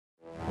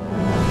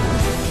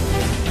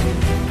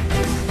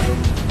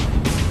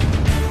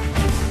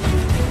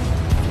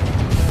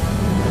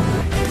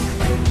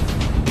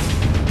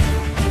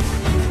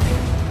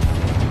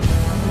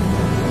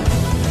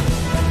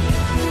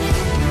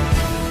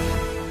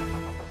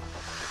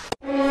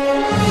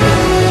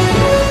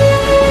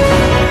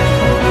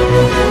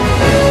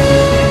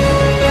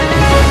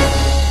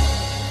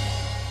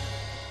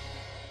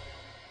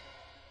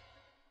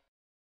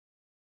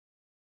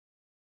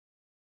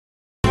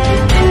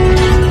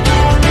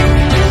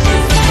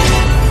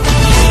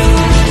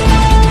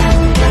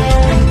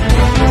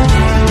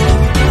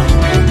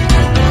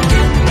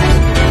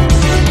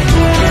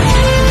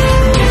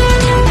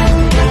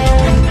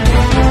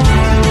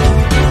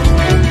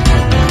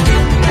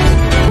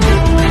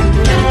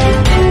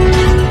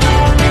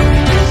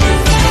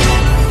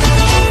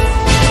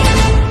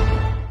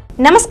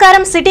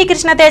నమస్కారం సిటీ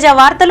కృష్ణ తేజ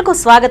వార్తలకు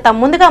స్వాగతం.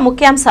 ముందుగా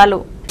ముఖ్యాంశాలు.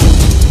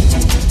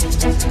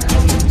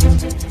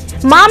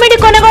 మామిడి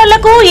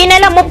కొనుగోళ్లకు ఈ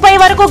నెల 30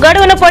 వరకు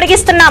గడువును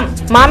పొడిగిస్తున్నాం.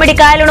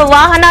 మామిడికాయలను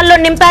వాహనాల్లో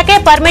నింపాకే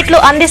పర్మిట్లు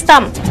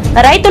అందిస్తాం.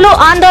 రైతులు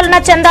ఆందోళన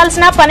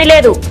చెందాల్సిన పని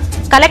లేదు.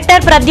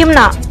 కలెక్టర్ ప్రద్యుమ్న.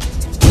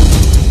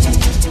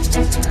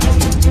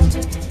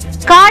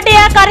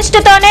 కార్డియాక్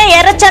అరెస్టుతోనే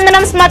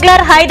ఎర్రచందనం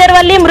స్మగ్లర్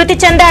హైదర్వల్లి మృతి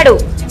చెందాడు.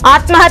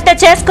 ఆత్మహత్య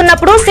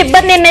చేసుకున్నప్పుడు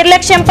సిబ్బంది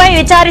నిర్లక్ష్యంపై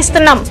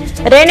విచారిస్తున్నాం.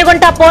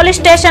 రేణిగుంట పోలీస్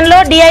స్టేషన్లో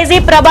డీఐజీ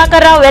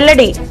ప్రభాకర్ రావు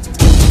వెల్లడి.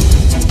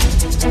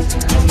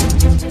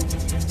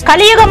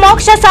 కలియుగ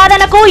మోక్ష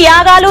సాధనకు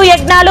యాగాలు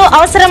యజ్ఞాలు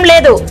అవసరం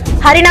లేదు.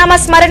 హరినామ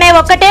స్మరణే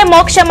ఒక్కటే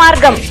మోక్ష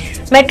మార్గం.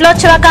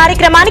 మెట్లోత్సవ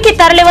కార్యక్రమానికి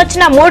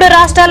తరలివచ్చిన 3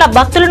 రాష్ట్రాల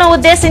భక్తులను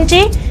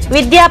ఉద్దేశించి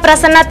విద్యా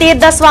ప్రసన్న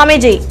తీర్థ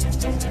స్వామీజీ.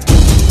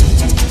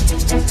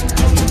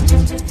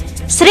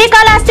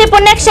 శ్రీకాళహస్తి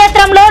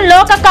పుణ్యక్షేత్రంలో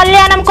లోక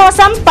కళ్యాణం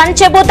కోసం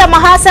పంచభూత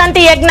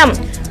మహాశాంతి యజ్ఞం.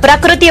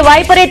 ప్రకృతి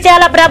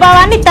వైపరీత్యాల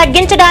ప్రభావాన్ని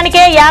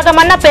తగ్గించడానికే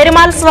యాగమన్న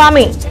పెరుమాళ్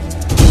స్వామి.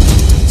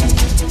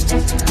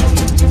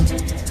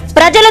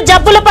 ప్రజలు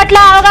జబ్బుల పట్ల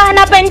అవగాహన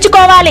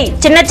పెంచుకోవాలి.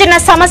 చిన్న చిన్న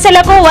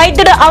సమస్యలకు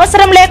వైద్యుడు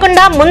అవసరం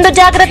లేకుండా ముందు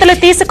జాగ్రత్తలు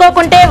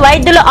తీసుకోకుంటే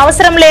వైద్యులు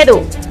అవసరం లేదు.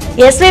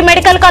 ఎస్వి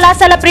మెడికల్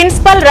కళాశాల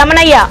ప్రిన్సిపల్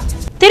రమణయ్య.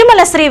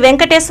 తిరుమల శ్రీ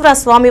వెంకటేశ్వర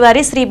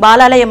స్వామివారి శ్రీ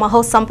బాలాలయ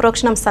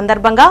మహోత్సంప్రోక్షణం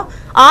సందర్భంగా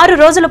 6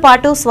 రోజుల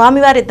పాటు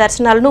స్వామివారి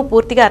దర్శనాలను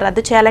పూర్తిగా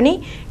రద్దు చేయాలని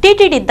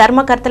టీటీడీ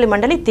ధర్మకర్తల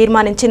మండలి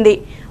తీర్మానించింది.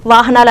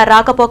 వాహనాల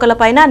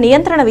రాకపోకలపైన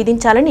నియంత్రణ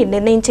విధించాలని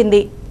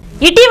నిర్ణయించింది.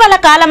 ఇటీవల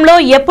కాలంలో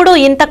ఎప్పుడూ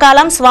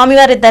ఇంతకాలం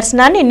స్వామివారి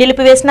దర్శనాన్ని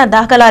నిలిపివేసిన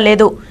దాఖలా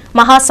లేదు.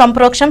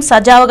 మహాసంప్రోక్షం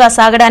సజావుగా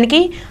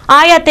సాగడానికి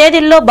ఆయా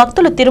తేదీల్లో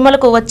భక్తులు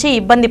తిరుమలకు వచ్చి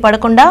ఇబ్బంది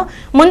పడకుండా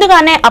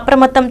ముందుగానే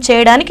అప్రమత్తం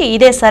చేయడానికి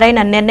ఇదే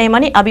సరైన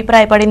నిర్ణయమని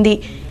అభిప్రాయపడింది.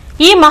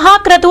 ఈ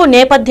మహాక్రతువు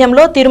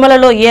నేపథ్యంలో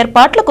తిరుమలలో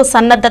ఏర్పాట్లకు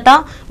సన్నద్ధత,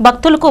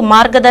 భక్తులకు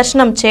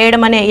మార్గదర్శనం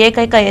చేయడమనే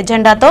ఏకైక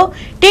ఎజెండాతో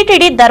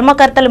టీటీడీ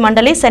ధర్మకర్తల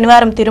మండలి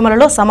శనివారం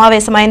తిరుమలలో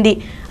సమావేశమైంది.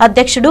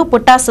 అధ్యక్షుడు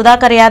పుట్టా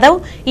సుధాకర్ యాదవ్,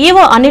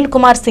 ఈవో అనిల్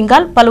కుమార్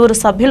సింఘాల్, పలువురు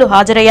సభ్యులు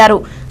హాజరయ్యారు.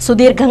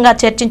 సుదీర్ఘంగా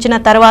చర్చించిన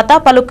తర్వాత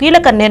పలు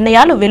కీలక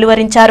నిర్ణయాలు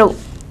వెలువరించారు.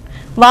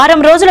 వారం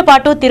రోజుల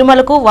పాటు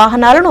తిరుమలకు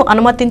వాహనాలను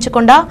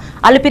అనుమతించకుండా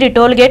అలిపిరి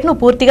టోల్గేట్ను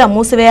పూర్తిగా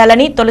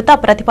మూసివేయాలని తొలుత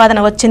ప్రతిపాదన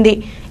వచ్చింది.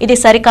 ఇది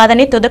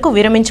సరికాదని తుదకు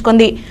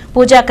విరమించుకుంది.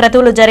 పూజా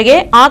క్రతువులు జరిగే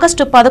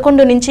ఆగస్టు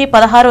 11 నుంచి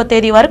 16వ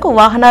తేదీ వరకు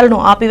వాహనాలను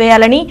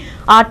ఆపివేయాలని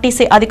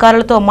ఆర్టీసీ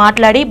అధికారులతో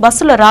మాట్లాడి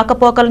బస్సుల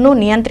రాకపోకలను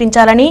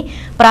నియంత్రించాలని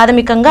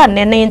ప్రాథమికంగా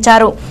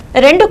నిర్ణయించారు.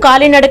 2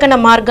 కాలినడకన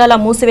మార్గాల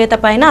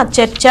మూసివేతపైన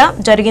చర్చ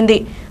జరిగింది.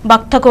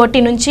 భక్తకోటి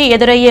నుంచి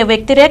ఎదురయ్యే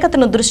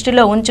వ్యతిరేకతను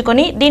దృష్టిలో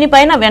ఉంచుకొని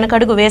దీనిపైన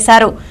వెనకడుగు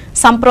వేశారు.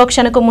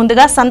 సంప్రోక్షణకు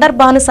ముందుగా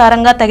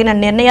సందర్భానుసారంగా తగిన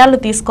నిర్ణయాలు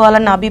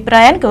తీసుకోవాలన్న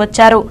అభిప్రాయానికి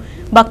వచ్చారు.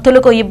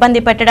 భక్తులకు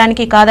ఇబ్బంది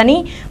పెట్టడానికి కాదని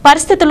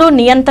పరిస్థితులు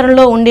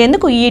నియంత్రణలో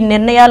ఉండేందుకు ఈ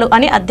నిర్ణయాలు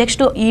అని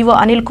అధ్యక్షుడు ఈవో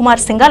అనిల్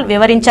కుమార్ సింఘాల్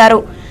వివరించారు.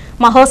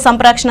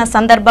 మహోత్సంప్రోక్షణ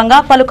సందర్భంగా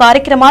పలు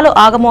కార్యక్రమాలు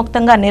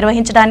ఆగమోక్తంగా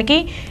నిర్వహించడానికి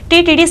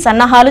టీటీడీ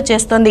సన్నాహాలు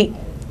చేస్తోంది.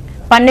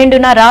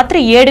 12న రాత్రి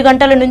 7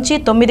 గంటల నుంచి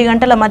 9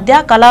 గంటల మధ్య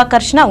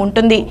కళాకర్షణ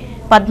ఉంటుంది.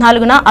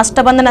 14న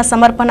అష్టబంధన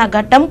సమర్పణ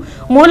ఘట్టం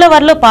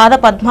మూలవర్లు పాద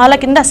పద్మాల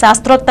కింద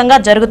శాస్త్రోక్తంగా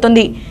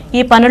జరుగుతుంది.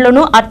 ఈ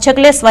పనులను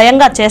అర్చకులే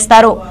స్వయంగా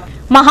చేస్తారు.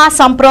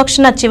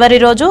 మహాసంప్రోక్షణ చివరి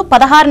రోజు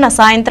 16న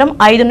సాయంత్రం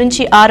 5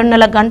 నుంచి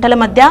 6:30 గంటల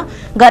మధ్య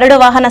గరుడ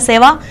వాహన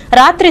సేవ,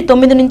 రాత్రి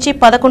 9 నుంచి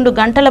 11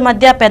 గంటల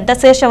మధ్య పెద్ద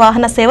శేష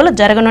వాహన సేవలు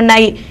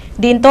జరగనున్నాయి.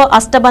 దీంతో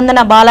అష్టబంధన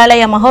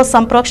బాలాలయ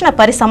మహోత్సంప్రోక్షణ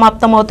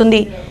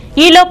పరిసమాప్తమవుతుంది.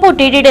 ఈలోపు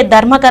టీటీడీ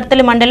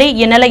ధర్మకర్తల మండలి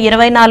ఈ నెల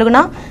 24న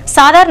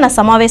సాధారణ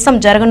సమావేశం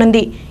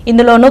జరగనుంది.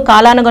 ఇందులోనూ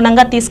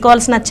కాలానుగుణంగా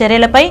తీసుకోవాల్సిన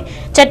చర్యలపై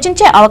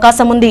చర్చించే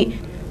అవకాశం ఉంది.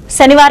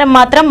 శనివారం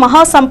మాత్రం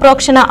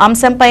మహాసంప్రోక్షణ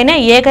అంశంపైనే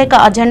ఏకైక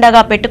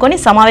అజెండాగా పెట్టుకుని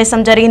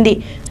సమావేశం జరిగింది.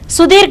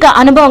 సుదీర్ఘ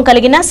అనుభవం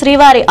కలిగిన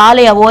శ్రీవారి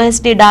ఆలయ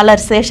ఓఎస్డీ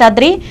డాలర్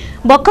శేషాద్రి,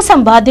 బొక్కసం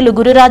బాధ్యులు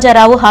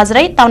గురురాజారావు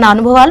హాజరై తమ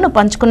అనుభవాలను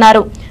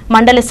పంచుకున్నారు.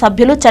 మండలి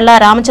సభ్యులు చల్లా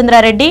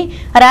రామచంద్రారెడ్డి,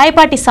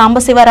 రాయపాటి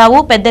సాంబశివరావు,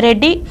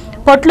 పెద్దరెడ్డి,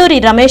 పొట్లూరి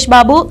రమేష్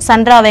బాబు,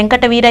 సండ్రా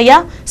వెంకట వీరయ్య,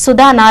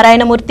 సుధా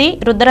నారాయణమూర్తి,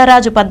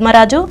 రుద్రరాజు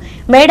పద్మరాజు,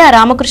 మేడా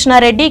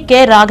రామకృష్ణారెడ్డి, కె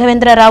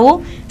రాఘవేంద్రరావు,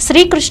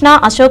 శ్రీకృష్ణ,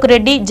 అశోక్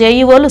రెడ్డి,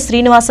 జేఈఓలు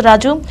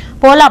శ్రీనివాసరాజు,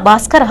 పోలా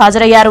భాస్కర్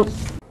హాజరయ్యారు.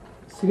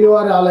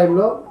 శ్రీవారి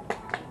ఆలయంలో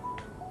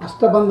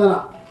అష్టబంధన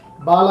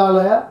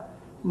బాలాలయ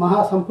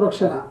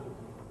మహాసంప్రోక్షణ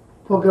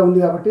ప్రోగ్రాం ఉంది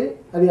కాబట్టి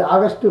అది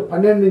ఆగస్టు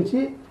 12 నుంచి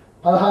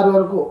 16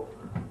 వరకు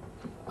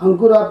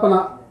అంకురార్పణ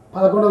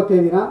 11వ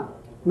తేదీన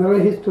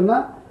నిర్వహిస్తున్న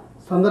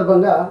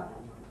సందర్భంగా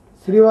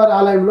శ్రీవారి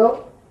ఆలయంలో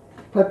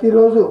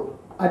ప్రతిరోజు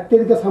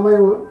అత్యధిక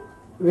సమయం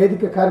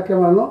వేదిక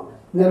కార్యక్రమాలను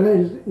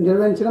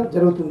నిర్వహించడం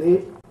జరుగుతుంది.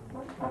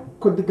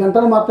 కొద్ది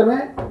గంటలు మాత్రమే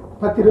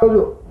ప్రతిరోజు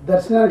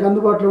దర్శనానికి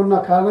అందుబాటులో ఉన్న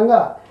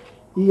కారణంగా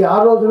ఈ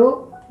 6 రోజులు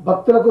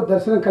భక్తులకు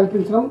దర్శనం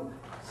కల్పించడం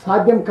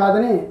సాధ్యం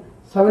కాదని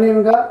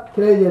సవినయంగా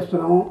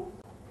తెలియజేస్తున్నాము.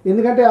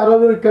 ఎందుకంటే ఆ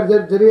రోజు ఇక్కడ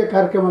జరిగే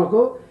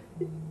కార్యక్రమాలకు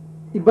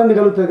ఇబ్బంది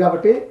కలుగుతుంది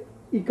కాబట్టి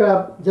ఇక్కడ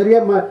జరిగే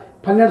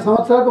 12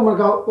 సంవత్సరాలకు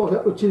మనకు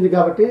వచ్చింది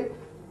కాబట్టి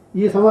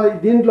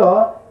దీంట్లో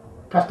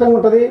కష్టంగా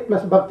ఉంటుంది.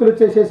 ప్లస్ భక్తులు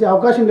చేసే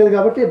అవకాశం లేదు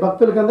కాబట్టి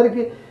భక్తులకి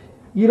అందరికీ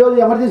ఈరోజు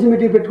ఎమర్జెన్సీ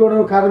మీటింగ్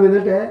పెట్టుకోవడం కారణం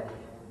ఏంటంటే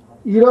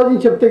ఈరోజు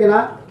చెప్తే కన్నా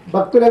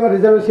భక్తులు ఏమైనా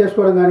రిజర్వ్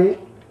చేసుకోవడం కానీ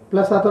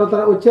ప్లస్ ఆ తర్వాత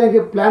వచ్చేకి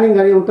ప్లానింగ్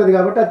అని ఉంటుంది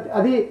కాబట్టి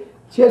అది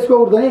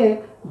చేసుకోకూడదని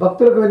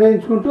భక్తులకు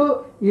వినియోగించుకుంటూ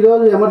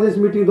ఈరోజు ఎమర్జెన్సీ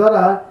మీటింగ్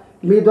ద్వారా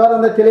మీ ద్వారా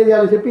అందరూ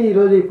తెలియజేయాలని చెప్పి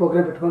ఈరోజు ఈ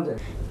ప్రోగ్రాం పెట్టుకోవడం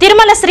జరిగింది.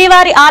 తిరుమల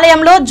శ్రీవారి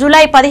ఆలయంలో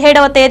జూలై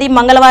 17వ తేదీ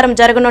మంగళవారం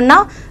జరగనున్న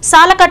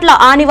సాలకట్ల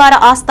ఆనివార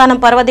ఆస్థానం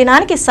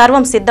పర్వదినానికి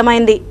సర్వం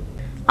సిద్ధమైంది.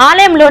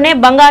 ఆలయంలోనే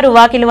బంగారు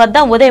వాకిలి వద్ద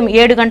ఉదయం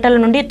 7 గంటల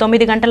నుండి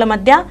 9 గంటల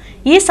మధ్య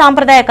ఈ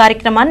సాంప్రదాయ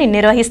కార్యక్రమాన్ని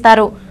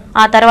నిర్వహిస్తారు.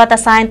 ఆ తర్వాత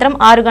సాయంత్రం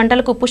 6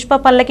 గంటలకు పుష్ప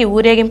పల్లకి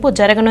ఊరేగింపు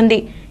జరగనుంది.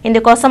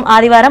 ఇందుకోసం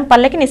ఆదివారం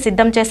పల్లకిని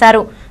సిద్ధం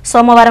చేశారు.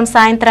 సోమవారం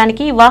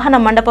సాయంత్రానికి వాహన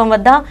మండపం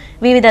వద్ద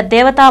వివిధ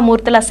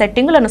దేవతామూర్తుల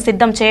సెట్టింగులను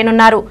సిద్ధం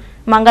చేయనున్నారు.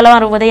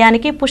 మంగళవారం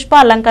ఉదయానికి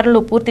పుష్పాలంకరణలు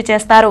పూర్తి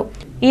చేస్తారు.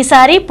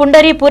 ఈసారి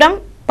పుండరీపురం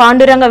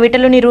పాండురంగ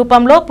విఠలుని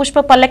రూపంలో పుష్ప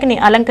పల్లకిని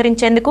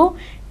అలంకరించేందుకు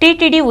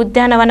టీటీడీ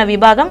ఉద్యానవన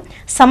విభాగం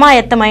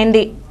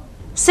సమాయత్తమైంది.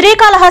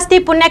 శ్రీకాళహస్తి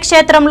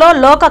పుణ్యక్షేత్రంలో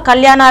లోక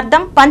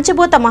కళ్యాణార్థం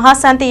పంచభూత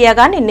మహాశాంతి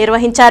యాగాన్ని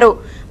నిర్వహించారు.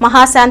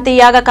 మహాశాంతి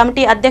యాగ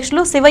కమిటీ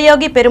అధ్యక్షులు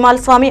శివయోగి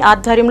పెరుమాల్ స్వామి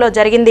ఆధ్వర్యంలో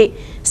జరిగింది.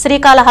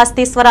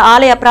 శ్రీకాళహస్తీశ్వర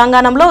ఆలయ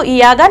ప్రాంగణంలో ఈ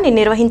యాగాన్ని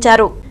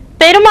నిర్వహించారు.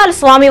 పెరుమాల్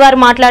స్వామివారు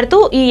మాట్లాడుతూ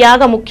ఈ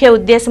యాగ ముఖ్య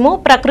ఉద్దేశము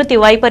ప్రకృతి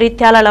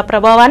వైపరీత్యాల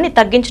ప్రభావాన్ని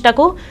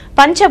తగ్గించుటకు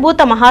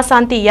పంచభూత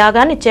మహాశాంతి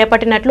యాగాన్ని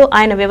చేపట్టినట్లు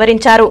ఆయన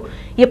వివరించారు.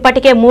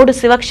 ఇప్పటికే 3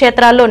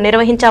 శివక్షేత్రాల్లో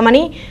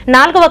నిర్వహించామని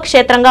 4వ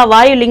క్షేత్రంగా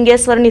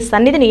వాయులింగేశ్వరుని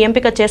సన్నిధిని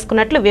ఎంపిక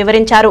చేసుకున్నట్లు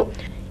వివరించారు.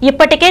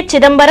 ఇప్పటికే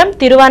చిదంబరం,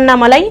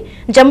 తిరువన్నామలై,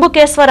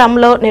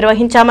 జంబుకేశ్వరంలో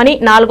నిర్వహించామని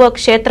 4వ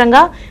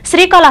క్షేత్రంగా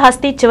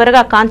శ్రీకాళహస్తి,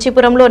 చివరగా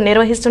కాంచీపురంలో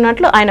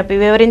నిర్వహిస్తున్నట్లు ఆయన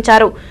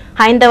వివరించారు.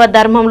 హైందవ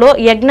ధర్మంలో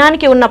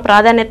యజ్ఞానికి ఉన్న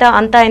ప్రాధాన్యత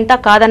అంతా ఇంత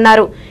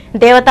కాదన్నారు.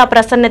 దేవతా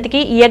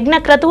ప్రసన్నతికి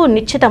యజ్ఞక్రతువు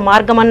నిశ్చిత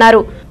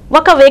మార్గమన్నారు.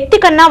 ఒక వ్యక్తి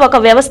కన్నా ఒక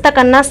వ్యవస్థ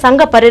కన్నా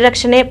సంఘ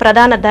పరిరక్షణే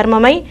ప్రధాన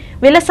ధర్మమై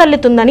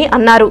విలసల్లుతుందని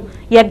అన్నారు.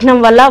 యజ్ఞం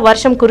వల్ల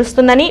వర్షం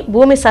కురుస్తుందని,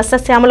 భూమి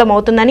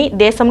సస్యశ్యామలమవుతుందని,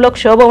 దేశంలో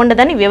క్షోభ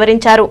ఉండదని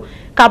వివరించారు.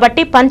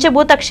 కాబట్టి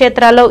పంచభూత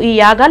క్షేత్రాల్లో ఈ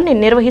యాగాల్ని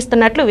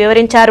నిర్వహిస్తున్నట్లు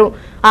వివరించారు.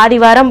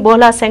 ఆదివారం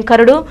బోలా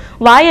శంకరుడు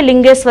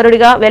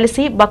వాయులింగేశ్వరుడిగా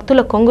వెలిసి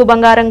భక్తుల కొంగు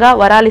బంగారంగా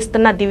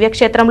వరాలిస్తున్న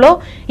దివ్యక్షేత్రంలో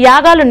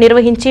యాగాలు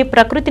నిర్వహించి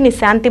ప్రకృతిని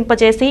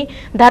శాంతింపచేసి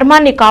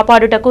ధర్మాన్ని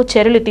కాపాడుటకు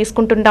చర్యలు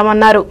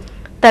తీసుకుంటుంటామన్నారు.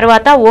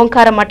 తర్వాత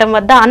ఓంకార మఠం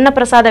వద్ద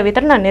అన్నప్రసాద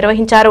వితరణ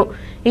నిర్వహించారు.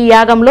 ఈ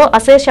యాగంలో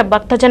అశేష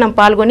భక్తజనం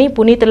పాల్గొని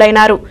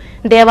పునీతులైనారు.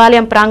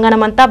 దేవాలయం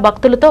ప్రాంగణమంతా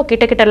భక్తులతో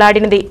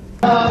కిటకిటలాడినది.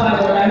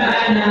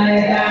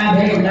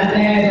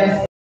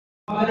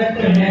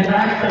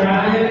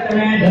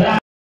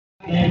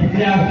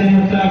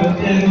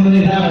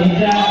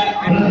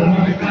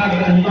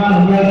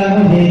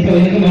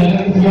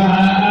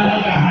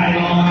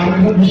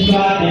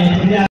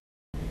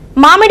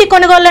 మామిడి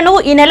కొనుగోళ్లను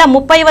ఈ నెల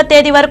 30వ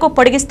తేదీ వరకు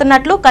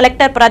పొడిగిస్తున్నట్లు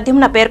కలెక్టర్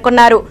ప్రద్యుమ్న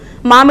పేర్కొన్నారు.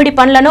 మామిడి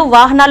పండ్లను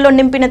వాహనాల్లో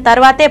నింపిన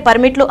తర్వాతే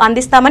పర్మిట్లు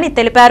అందిస్తామని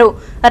తెలిపారు.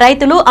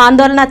 రైతులు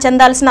ఆందోళన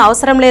చెందాల్సిన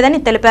అవసరం లేదని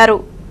తెలిపారు.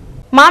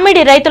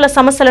 మామిడి రైతుల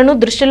సమస్యలను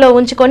దృష్టిలో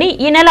ఉంచుకొని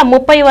ఈ నెల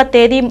 30వ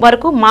తేదీ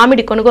వరకు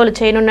మామిడి కొనుగోలు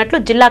చేయనున్నట్లు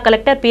జిల్లా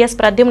కలెక్టర్ పిఎస్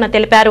ప్రద్యుమ్న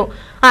తెలిపారు.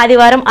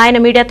 ఆదివారం ఆయన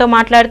మీడియాతో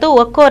మాట్లాడుతూ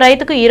ఒక్కో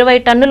రైతుకు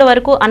 20 టన్నుల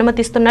వరకు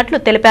అనుమతిస్తున్నట్లు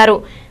తెలిపారు.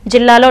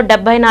 జిల్లాలో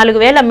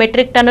 74,000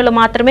 మెట్రిక్ టన్నులు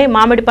మాత్రమే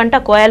మామిడి పంట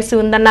కోయాల్సి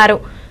ఉందన్నారు.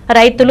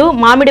 రైతులు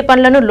మామిడి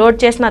పండ్లను లోడ్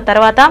చేసిన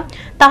తర్వాత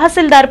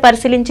తహసీల్దార్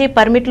పరిశీలించి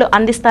పర్మిట్లు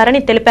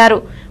అందిస్తారని తెలిపారు.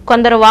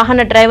 కొందరు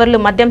వాహన డ్రైవర్లు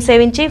మద్యం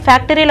సేవించి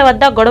ఫ్యాక్టరీల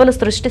వద్ద గొడవలు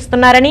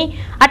సృష్టిస్తున్నారని,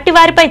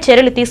 అట్టివారిపై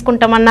చర్యలు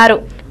తీసుకుంటామన్నారు.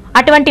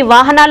 అటువంటి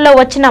వాహనాల్లో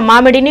వచ్చిన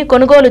మామిడిని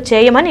కొనుగోలు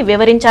చేయమని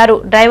వివరించారు.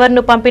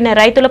 డ్రైవర్ను పంపిన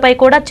రైతులపై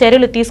కూడా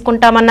చర్యలు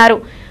తీసుకుంటామన్నారు.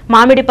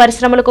 మామిడి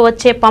పరిశ్రమలకు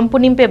వచ్చే పంపు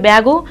నింపే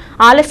బ్యాగు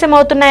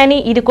ఆలస్యమవుతున్నాయని,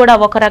 ఇది కూడా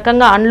ఒక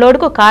రకంగా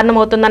అన్లోడ్కు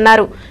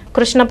కారణమవుతుందన్నారు.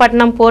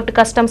 కృష్ణపట్నం పోర్టు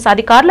కస్టమ్స్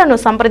అధికారులను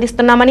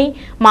సంప్రదిస్తున్నామని,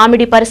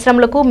 మామిడి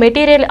పరిశ్రమలకు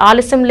మెటీరియల్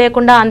ఆలస్యం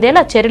లేకుండా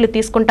అందేలా చర్యలు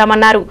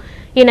తీసుకుంటామన్నారు.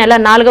 ఈ నెల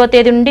 4వ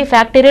తేదీ నుండి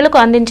ఫ్యాక్టరీలకు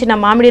అందించిన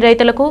మామిడి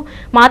రైతులకు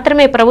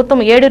మాత్రమే ప్రభుత్వం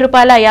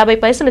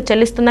 ₹7.50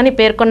 చెల్లిస్తుందని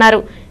పేర్కొన్నారు.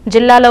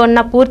 జిల్లాలో ఉన్న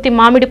పూర్తి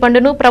మామిడి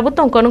పండును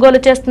ప్రభుత్వం కొనుగోలు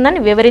చేస్తుందని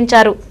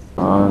వివరించారు.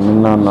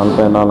 నిన్న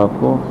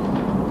 44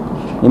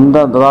 ఇంత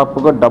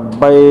దాదాపుగా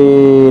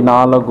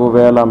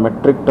 74,000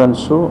 మెట్రిక్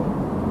టన్స్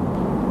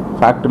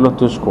ఫ్యాక్టరీలో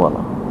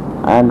తీసుకోవాలి.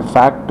 అండ్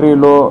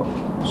ఫ్యాక్టరీలో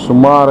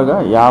సుమారుగా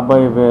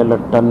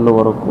 50,000 టన్నుల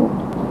వరకు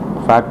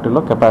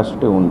ఫ్యాక్టరీలో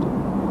కెపాసిటీ ఉంది.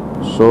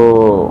 సో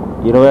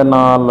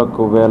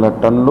 24,000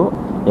 టన్నులు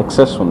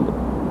ఎక్సెస్ ఉంది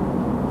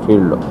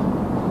ఫీల్డ్లో.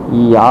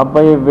 ఈ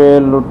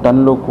 50,000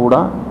 టన్నులు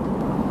కూడా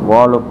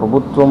వాళ్ళు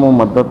ప్రభుత్వము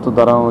మద్దతు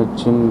ధర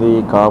ఇచ్చింది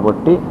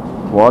కాబట్టి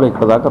వాళ్ళు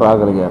ఇక్కడ దాకా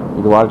రాగలిగారు.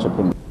 ఇది వాళ్ళు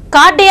చెప్పింది.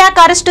 కార్డియాక్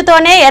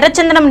అరెస్టుతోనే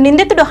ఎర్రచందనం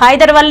నిందితుడు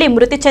హైదర్వల్లి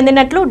మృతి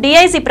చెందినట్లు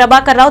డీఐజీ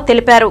ప్రభాకర్ రావు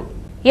తెలిపారు.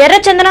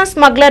 ఎర్రచందనం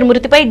స్మగ్లర్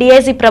మృతిపై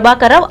డీఐజీ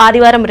ప్రభాకర్ రావు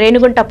ఆదివారం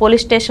రేణుగుంట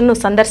పోలీస్ స్టేషన్ను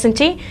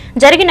సందర్శించి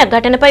జరిగిన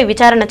ఘటనపై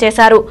విచారణ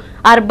చేశారు.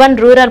 అర్బన్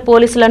రూరల్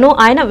పోలీసులను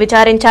ఆయన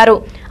విచారించారు.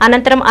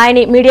 అనంతరం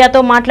ఆయన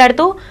మీడియాతో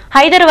మాట్లాడుతూ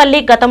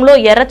హైదర్వల్లి గతంలో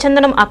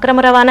ఎర్రచందనం అక్రమ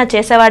రవాణా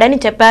చేసేవాడని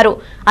చెప్పారు.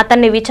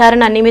 అతన్ని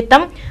విచారణ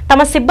నిమిత్తం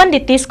తమ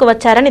సిబ్బంది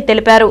తీసుకువచ్చారని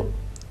తెలిపారు.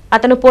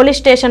 అతను పోలీస్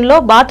స్టేషన్లో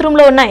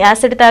బాత్రూంలో ఉన్న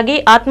యాసిడ్ తాగి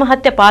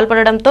ఆత్మహత్య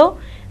పాల్పడడంతో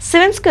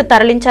సివిమ్స్కు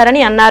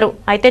తరలించారని అన్నారు.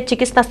 అయితే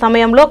చికిత్స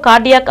సమయంలో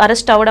కార్డియాక్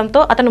అరెస్ట్ అవడంతో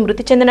అతను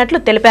మృతి చెందినట్లు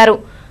తెలిపారు.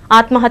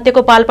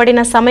 ఆత్మహత్యకు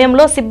పాల్పడిన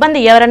సమయంలో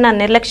సిబ్బంది ఎవరన్నా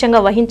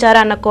నిర్లక్ష్యంగా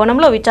వహించారా అన్న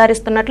కోణంలో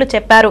విచారిస్తున్నట్లు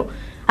చెప్పారు.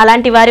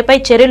 అలాంటి వారిపై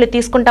చర్యలు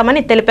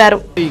తీసుకుంటామని తెలిపారు.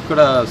 ఇక్కడ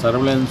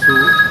సర్వేలెన్స్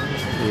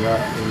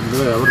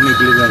ఎవరు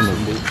నెగ్లిజెన్స్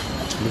ఉంది,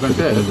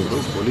 ఎందుకంటే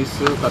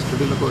పోలీసు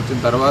కస్టడీలోకి వచ్చిన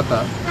తర్వాత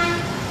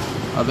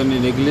అతని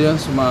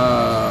నెగ్లిజెన్స్ మా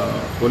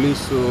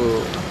పోలీసు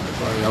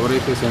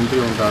ఎవరైతే సెంట్రీ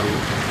ఉంటారో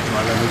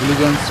వాళ్ళ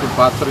నెగ్లిజెన్స్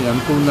పాత్ర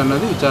ఎంత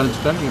ఉందన్నది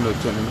విచారించడానికి నేను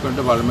వచ్చాను.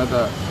 ఎందుకంటే వాళ్ళ మీద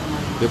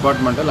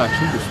డిపార్ట్మెంటల్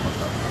యాక్షన్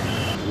తీసుకుంటారు.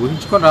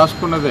 ఊహించుకొని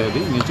రాసుకున్నదే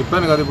అది. నేను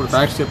చెప్పాను కదా, ఇప్పుడు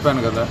ఫ్యాక్ట్స్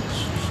చెప్పాను కదా.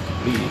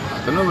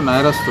 అతను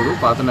నేరస్తుడు,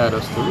 పాత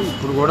నేరస్తుడు,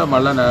 ఇప్పుడు కూడా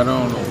మళ్ళీ నేరం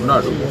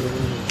ఉన్నాడు.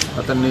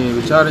 అతన్ని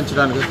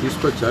విచారించడానికి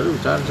తీసుకొచ్చారు.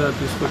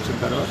 తీసుకొచ్చిన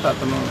తర్వాత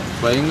అతను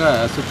స్వయంగా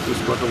యాసిడ్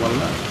తీసుకోవటం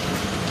వలన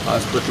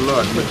హాస్పిటల్లో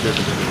అడ్మిట్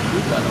చేయడం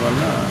జరిగింది.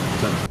 దానివల్ల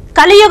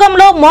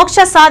కలియుగంలో మోక్ష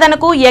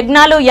సాధనకు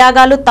యజ్ఞాలు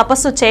యాగాలు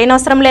తపస్సు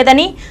చేయనవసరం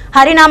లేదని,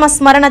 హరినామ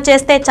స్మరణ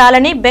చేస్తే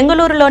చాలని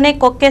బెంగళూరులోనే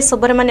కొక్కే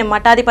సుబ్రహ్మణ్య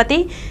మఠాధిపతి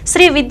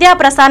శ్రీ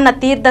విద్యాప్రసన్న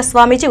తీర్థ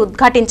స్వామీజీ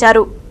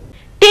ఉద్ఘాటించారు.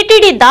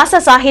 టిటిడి దాస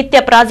సాహిత్య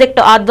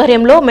ప్రాజెక్టు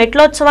ఆధ్వర్యంలో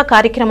మెట్లోత్సవ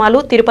కార్యక్రమాలు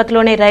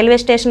తిరుపతిలోని రైల్వే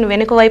స్టేషన్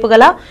వెనుక వైపు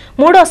గల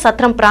 3వ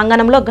సత్రం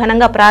ప్రాంగణంలో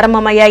ఘనంగా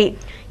ప్రారంభమయ్యాయి.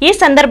 ఈ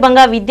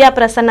సందర్భంగా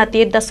విద్యాప్రసన్న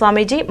తీర్థ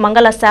స్వామీజీ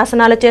మంగళ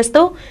శాసనాలు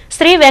చేస్తూ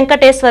శ్రీ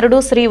వెంకటేశ్వరుడు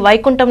శ్రీ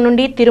వైకుంఠం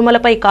నుండి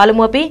తిరుమలపై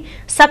కాలుమోపి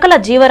సకల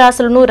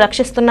జీవరాశులను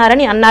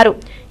రక్షిస్తున్నారని అన్నారు.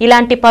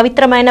 ఇలాంటి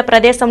పవిత్రమైన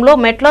ప్రదేశంలో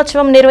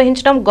మెట్లోత్సవం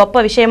నిర్వహించడం గొప్ప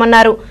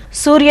విషయమన్నారు.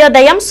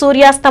 సూర్యోదయం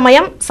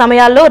సూర్యాస్తమయం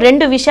సమయాల్లో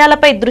 2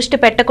 విషయాలపై దృష్టి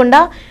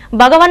పెట్టకుండా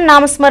భగవన్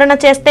నామస్మరణ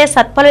చేస్తే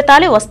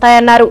సత్ఫలితాలు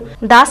వస్తాయన్నారు.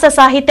 దాస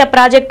సాహిత్య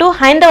ప్రాజెక్టు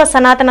హైందవ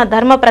సనాతన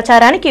ధర్మ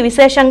ప్రచారానికి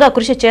విశేషంగా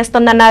కృషి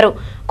చేస్తోందన్నారు.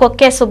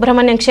 కొక్కే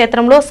సుబ్రహ్మణ్యం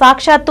క్షేత్రంలో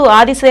సాక్షాత్తు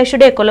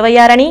ఆదిశేషుడే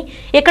కొలువయ్యారని,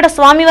 ఇక్కడ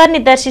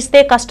స్వామివారిని దర్శిస్తే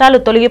కష్టాలు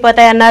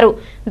తొలగిపోతాయన్నారు.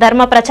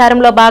 ధర్మ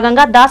ప్రచారంలో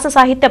భాగంగా దాస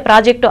సాహిత్య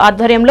ప్రాజెక్టు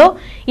ఆధ్వర్యంలో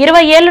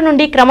 20 ఏళ్ల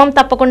నుండి క్రమం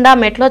తప్పకుండా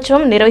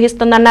మెట్లోత్సవం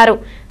నిర్వహిస్తుందన్నారు.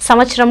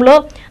 సంవత్సరంలో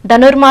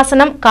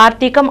ధనుర్మాసనం,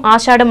 కార్తీకం,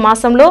 ఆషాఢం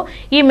మాసంలో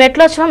ఈ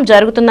మెట్లోత్సవం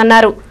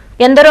జరుగుతుందన్నారు.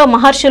 ఎందరో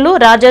మహర్షులు,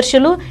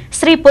 రాజర్షులు,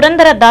 శ్రీ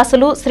పురందర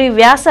దాసులు, శ్రీ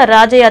వ్యాస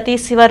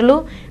రాజయతీశ్వర్లు,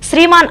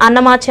 శ్రీమాన్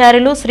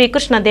అన్నమాచార్యులు,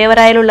 శ్రీకృష్ణ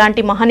దేవరాయలు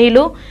లాంటి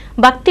మహనీయులు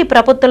భక్తి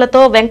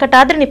ప్రపత్తులతో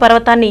వెంకటాద్రిని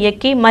పర్వతాన్ని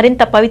ఎక్కి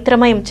మరింత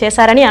పవిత్రమయం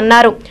చేశారని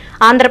అన్నారు.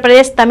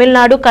 ఆంధ్రప్రదేశ్,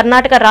 తమిళనాడు,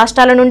 కర్ణాటక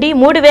రాష్ట్రాల నుండి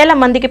 3000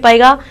 మందికి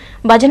పైగా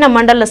భజన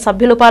మండళ్ల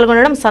సభ్యులు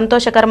పాల్గొనడం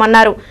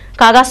సంతోషకరమన్నారు.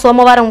 కాగా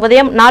సోమవారం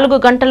ఉదయం 4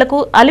 గంటలకు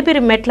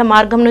అలిపిరి మెట్ల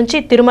మార్గం నుంచి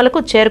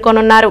తిరుమలకు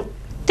చేరుకోనున్నారు.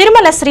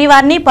 తిరుమల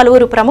శ్రీవారిని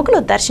పలువురు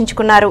ప్రముఖులు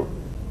దర్శించుకున్నారు.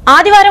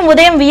 ఆదివారం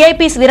ఉదయం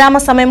వీఐపీ విరామ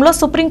సమయంలో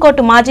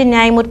సుప్రీంకోర్టు మాజీ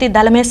న్యాయమూర్తి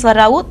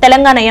దళమేశ్వరరావు,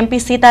 తెలంగాణ ఎంపీ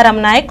సీతారాం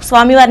నాయక్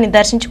స్వామివారిని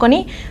దర్శించుకుని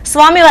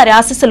స్వామివారి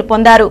ఆశీస్సులు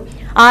పొందారు.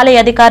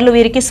 ఆలయ అధికారులు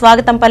వీరికి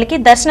స్వాగతం పలికి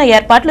దర్శన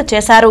ఏర్పాట్లు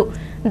చేశారు.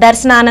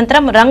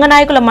 దర్శనానంతరం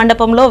రంగనాయకుల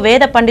మండపంలో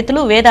వేద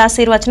పండితులు వేద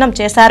ఆశీర్వచనం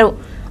చేశారు.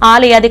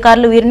 ఆలయ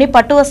అధికారులు వీరిని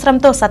పట్టు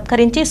వస్త్రంతో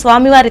సత్కరించి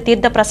స్వామివారి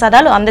తీర్థ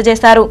ప్రసాదాలు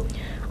అందజేశారు.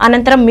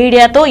 అనంతరం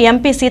మీడియాతో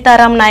ఎంపీ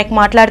సీతారాం నాయక్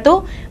మాట్లాడుతూ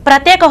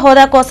ప్రత్యేక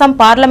హోదా కోసం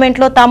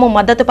పార్లమెంట్లో తాము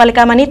మద్దతు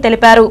పలికామని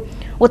తెలిపారు.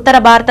 ఉత్తర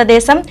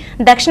భారతదేశం,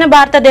 దక్షిణ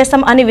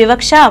భారతదేశం అని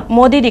వివక్ష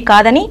మోదీది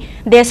కాదని,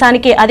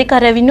 దేశానికి అధిక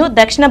రెవెన్యూ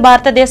దక్షిణ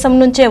భారతదేశం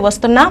నుంచే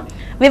వస్తున్నా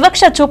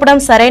వివక్ష చూపడం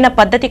సరైన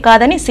పద్ధతి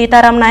కాదని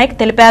సీతారాం నాయక్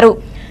తెలిపారు.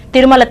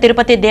 తిరుమల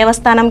తిరుపతి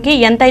దేవస్థానంకి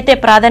ఎంతైతే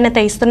ప్రాధాన్యత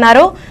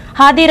ఇస్తున్నారో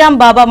హాదీరాం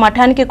బాబా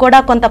మఠానికి కూడా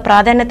కొంత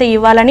ప్రాధాన్యత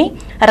ఇవ్వాలని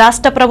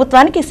రాష్ట్ర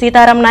ప్రభుత్వానికి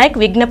సీతారాం నాయక్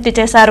విజ్ఞప్తి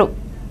చేశారు.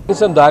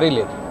 దారి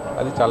లేదు,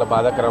 అది చాలా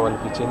బాధాకరం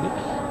అనిపించింది.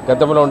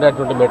 గతంలో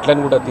ఉండేటువంటి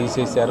మెట్లను కూడా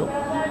తీసేశారు.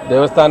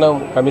 దేవస్థానం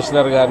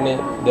కమిషనర్ గారిని,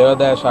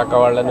 దేవాదాయ శాఖ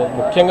వాళ్ళని,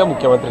 ముఖ్యంగా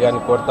ముఖ్యమంత్రి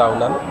గారిని కోరుతా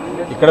ఉన్నాను.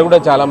 ఇక్కడ కూడా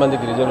చాలామంది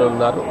గిరిజనులు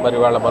ఉన్నారు. మరి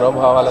వాళ్ళ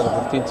మనోభావాలను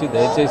గుర్తించి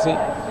దయచేసి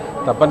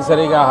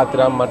తప్పనిసరిగా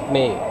హాథీరాం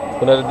మఠ్ని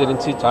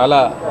పునరుద్ధరించి చాలా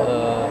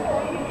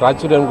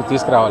ప్రాచుర్యానికి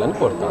తీసుకురావాలని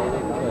కోరుతా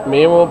ఉన్నాను.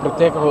 మేము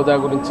ప్రత్యేక హోదా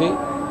గురించి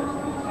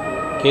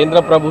కేంద్ర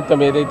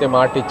ప్రభుత్వం ఏదైతే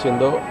మాట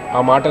ఇచ్చిందో ఆ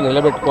మాట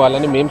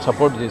నిలబెట్టుకోవాలని మేము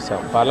సపోర్ట్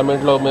చేశాం.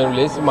 పార్లమెంట్లో మేము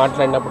లేచి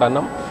మాట్లాడినప్పుడు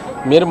అన్నాం,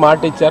 మీరు మాట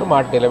ఇచ్చారు,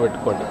 మాట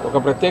నిలబెట్టుకోండి. ఒక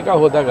ప్రత్యేక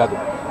హోదా కాదు,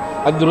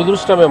 అది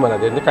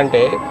దురదృష్టమేమన్నది. ఎందుకంటే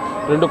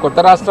 2 కొత్త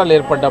రాష్ట్రాలు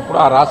ఏర్పడ్డప్పుడు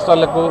ఆ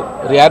రాష్ట్రాలకు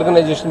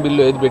రీఆర్గనైజేషన్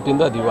బిల్లు ఏది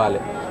పెట్టిందో అది ఇవ్వాలి.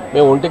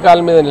 మేము ఒంటికాల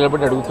మీద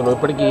నిలబడి అడుగుతున్నాం.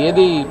 ఇప్పటికీ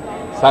ఏది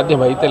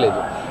సాధ్యం అయితే లేదు.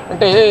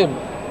 అంటే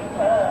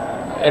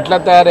ఎట్లా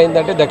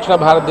తయారైందంటే దక్షిణ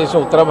భారతదేశం,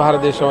 ఉత్తర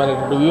భారతదేశం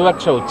అనేటువంటి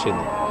వివక్ష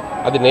వచ్చింది.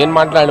 అది నేను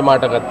మాట్లాడిన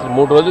మాట కాదు.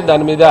 3 రోజులు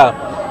దాని మీద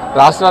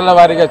రాష్ట్రాల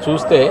వారీగా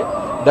చూస్తే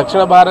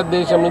దక్షిణ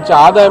భారతదేశం నుంచి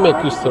ఆదాయం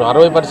ఎక్కువ ఇస్తున్నాం.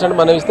 60%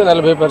 మనం ఇస్తే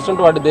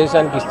 40% వాటి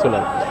దేశానికి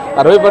ఇస్తున్నాం.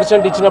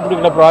 60% ఇచ్చినప్పుడు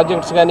ఇక్కడ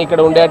ప్రాజెక్ట్స్ కానీ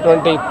ఇక్కడ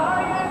ఉండేటువంటి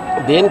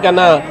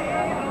దేనికన్నా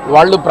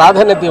వాళ్ళు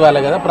ప్రాధాన్యత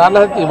ఇవ్వాలి కదా,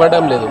 ప్రాధాన్యత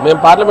ఇవ్వడం లేదు. మేము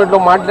పార్లమెంట్లో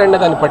మాట్లాడిన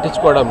దాన్ని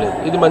పట్టించుకోవడం లేదు.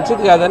 ఇది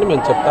మంచిది కాదని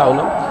మేము చెప్తా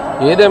ఉన్నాం.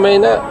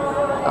 ఏదేమైనా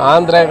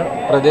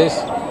ఆంధ్రప్రదేశ్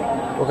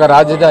ఒక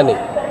రాజధాని,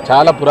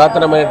 చాలా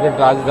పురాతనమైనటువంటి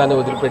రాజధాని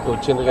వదిలిపెట్టి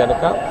వచ్చింది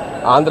కనుక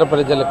ఆంధ్ర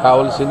ప్రజలకు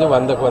కావాల్సింది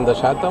 100కు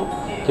 100%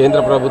 కేంద్ర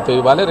ప్రభుత్వం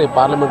ఇవ్వాలి. రేపు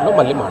పార్లమెంట్లో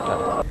మళ్ళీ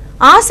మాట్లాడతాం.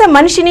 ఆశ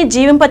మనిషిని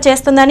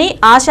జీవింపచేస్తుందని,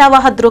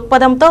 ఆశావహ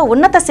దృక్పథంతో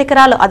ఉన్నత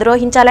శిఖరాలు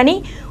అధిరోహించాలని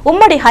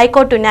ఉమ్మడి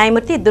హైకోర్టు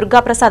న్యాయమూర్తి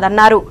దుర్గాప్రసాద్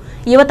అన్నారు.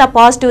 యువత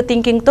పాజిటివ్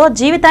థింకింగ్తో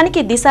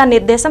జీవితానికి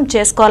దిశానిర్దేశం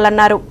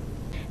చేసుకోవాలన్నారు.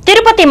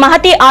 తిరుపతి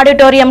మహతి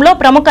ఆడిటోరియంలో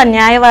ప్రముఖ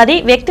న్యాయవాది,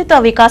 వ్యక్తిత్వ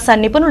వికాస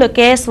నిపుణులు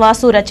కెఎస్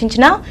వాసు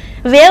రచించిన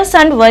వేవ్స్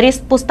అండ్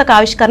వరీస్ పుస్తక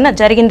ఆవిష్కరణ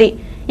జరిగింది.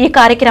 ఈ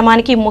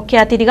కార్యక్రమానికి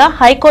ముఖ్య అతిథిగా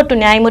హైకోర్టు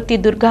న్యాయమూర్తి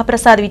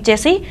దుర్గాప్రసాద్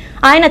విచ్చేసి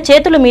ఆయన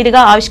చేతుల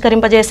మీదుగా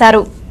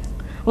ఆవిష్కరింపజేశారు.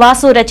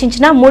 వాసు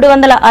రచించిన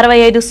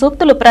 365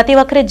 సూక్తులు ప్రతి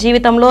ఒక్కరి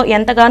జీవితంలో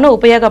ఎంతగానో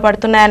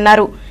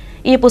ఉపయోగపడుతున్నాయన్నారు.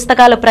 ఈ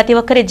పుస్తకాలు ప్రతి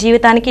ఒక్కరి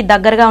జీవితానికి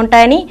దగ్గరగా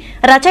ఉంటాయని,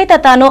 రచయిత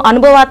తాను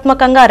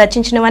అనుభవాత్మకంగా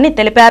రచించినవని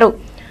తెలిపారు.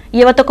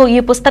 యువతకు ఈ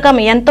పుస్తకం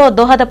ఎంతో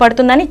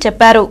దోహదపడుతుందని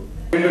చెప్పారు.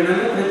 2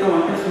 నెలల క్రితం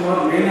అంటే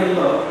సుమారు మే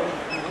నెలలో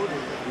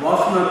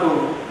వాసు నాకు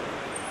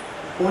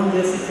ఫోన్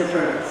చేసి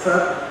చెప్పాడు,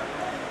 సార్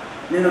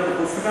నేను ఒక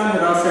పుస్తకాన్ని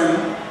రాశాను,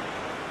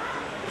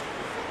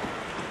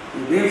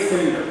 waves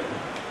and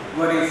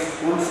worries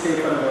won't stay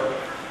forever.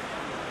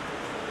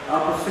 ఆ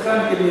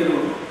పుస్తకానికి మీరు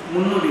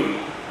మున్నుడి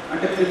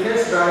అంటే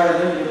ప్రిఫేస్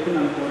రాయాలని చెప్పి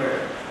నన్ను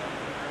కోరాడు.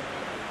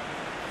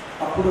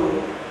 అప్పుడు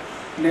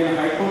నేను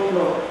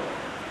హైకోర్టులో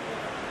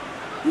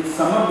ఈ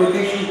సమ్మర్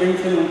వెకేషన్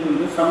పెన్షన్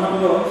ఉంటుంది,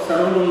 సమ్మర్లో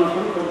సెలవులు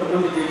ఉన్నప్పుడు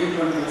కొంతమంది జడ్జిలు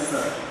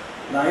పనిచేస్తారు,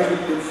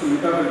 లాయర్లకు తెలుసు,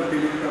 మిగతా వాళ్ళకి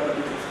తెలియదు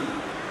కాబట్టి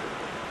చూస్తున్నాను.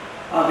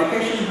 ఆ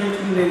వెకేషన్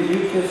పెన్షన్ నేను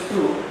లీవ్ చేస్తూ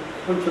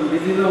కొంచెం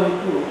బిజీలో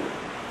ఉంటూ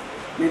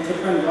నేను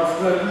చెప్పాను వాసు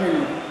గారికి,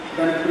 నేను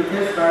దానికి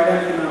ప్రిఫేస్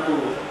రాయడానికి నాకు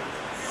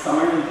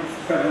సమయం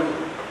ఇస్తారు,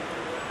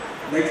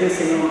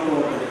 దయచేసి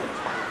ఏమనుకోవద్దు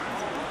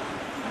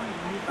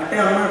అంటే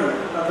అన్నాడు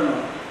అతను.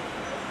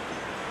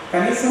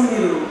 కనీసం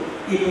మీరు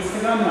ఈ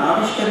పుస్తకాన్ని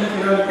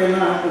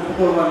ఆవిష్కరించడానికైనా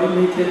ఒప్పుకోవాలి,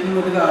 మీ చేతుల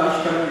మీదుగా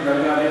ఆవిష్కరణ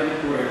జరగాలి అని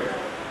కోరాడు.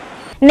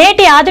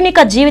 నేటి ఆధునిక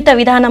జీవిత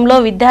విధానంలో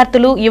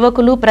విద్యార్థులు,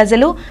 యువకులు,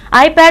 ప్రజలు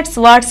ఐప్యాడ్స్,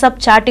 వాట్సాప్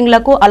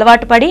చాటింగ్లకు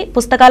అలవాటు పడి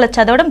పుస్తకాలు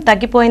చదవడం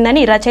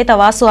తగ్గిపోయిందని రచయిత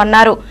వాసు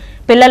అన్నారు.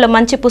 పిల్లలు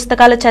మంచి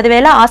పుస్తకాలు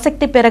చదివేలా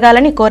ఆసక్తి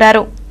పెరగాలని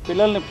కోరారు.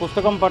 పిల్లల్ని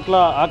పుస్తకం పట్ల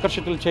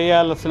ఆకర్షితులు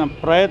చేయాల్సిన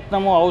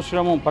ప్రయత్నము,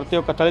 అవసరము ప్రతి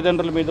ఒక్క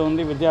తల్లిదండ్రుల మీద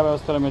ఉంది, విద్యా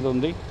వ్యవస్థల మీద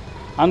ఉంది.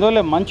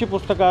 అందువల్ల మంచి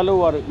పుస్తకాలు,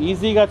 వారు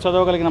ఈజీగా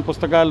చదవగలిగిన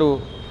పుస్తకాలు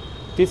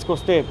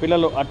తీసుకొస్తే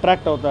పిల్లలు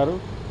అట్రాక్ట్ అవుతారు.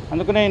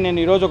 అందుకనే నేను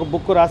ఈరోజు ఒక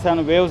బుక్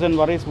రాశాను, waves and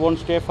worries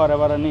won't stay for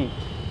ever అని.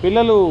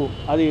 పిల్లలు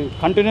అది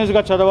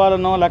కంటిన్యూస్గా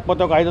చదవాలనో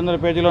లేకపోతే ఒక 500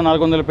 పేజీలో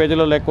 400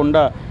 పేజీలో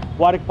లేకుండా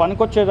వారికి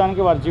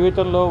పనికొచ్చేదానికి, వారి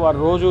జీవితంలో, వారి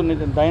రోజు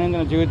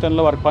దైనందిన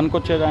జీవితంలో వారికి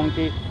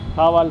పనికొచ్చేదానికి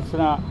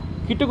కావాల్సిన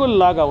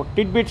కిటుకుల్లాగా,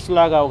 టిడ్బిట్స్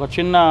లాగా, ఒక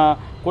చిన్న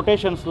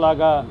కొటేషన్స్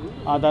లాగా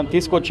దాన్ని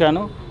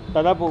తీసుకొచ్చాను.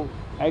 దాదాపు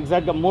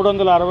ఎగ్జాక్ట్గా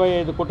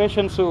 365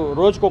 కొటేషన్స్,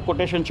 రోజుకు ఒక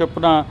కొటేషన్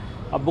చొప్పున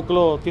ఆ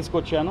బుక్లో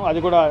తీసుకొచ్చాను. అది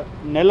కూడా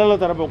నెలల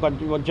తరపు,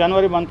 ఒక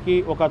జనవరి మంత్కి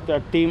ఒక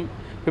థీమ్,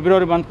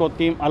 ఫిబ్రవరి మంత్కి ఒక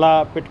థీమ్, అలా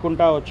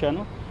పెట్టుకుంటూ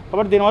వచ్చాను.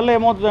 కాబట్టి దీనివల్ల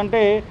ఏమవుతుందంటే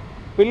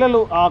పిల్లలు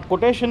ఆ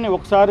కొటేషన్ని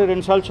ఒకసారి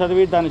 2 సార్లు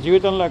చదివి దాని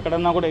జీవితంలో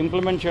ఎక్కడన్నా కూడా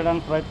ఇంప్లిమెంట్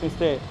చేయడానికి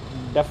ప్రయత్నిస్తే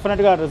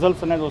డెఫినెట్గా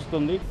రిజల్ట్స్ అనేది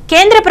వస్తుంది.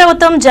 కేంద్ర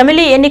ప్రభుత్వం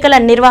జమిలీ ఎన్నికల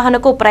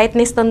నిర్వహణకు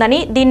ప్రయత్నిస్తుందని,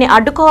 దీన్ని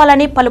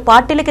అడ్డుకోవాలని పలు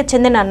పార్టీలకు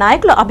చెందిన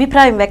నాయకులు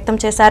అభిప్రాయం వ్యక్తం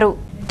చేశారు.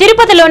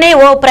 తిరుపతిలోనే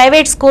ఓ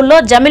ప్రైవేట్ స్కూల్లో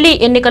జమిలీ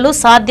ఎన్నికలు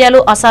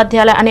సాధ్యాలు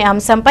అసాధ్యాలు అనే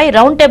అంశంపై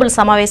రౌండ్ టేబుల్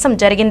సమావేశం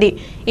జరిగింది.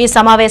 ఈ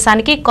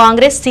సమావేశానికి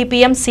కాంగ్రెస్,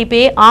 సిపిఎం,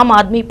 సిపిఐ, ఆమ్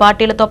ఆద్మీ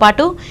పార్టీలతో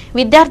పాటు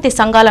విద్యార్థి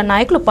సంఘాల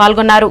నాయకులు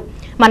పాల్గొన్నారు.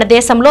 మన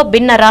దేశంలో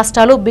భిన్న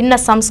రాష్ట్రాలు, భిన్న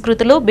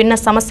సంస్కృతులు, భిన్న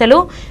సమస్యలు,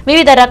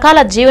 వివిధ రకాల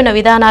జీవన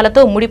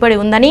విధానాలతో ముడిపడి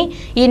ఉందని,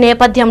 ఈ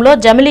నేపథ్యంలో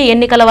జమిలీ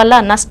ఎన్నికల వల్ల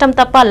నష్టం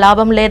తప్ప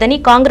లాభం లేదని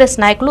కాంగ్రెస్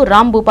నాయకులు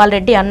రామ్ భూపాల్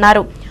రెడ్డి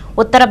అన్నారు.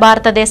 ఉత్తర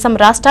భారతదేశం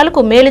రాష్ట్రాలకు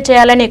మేలు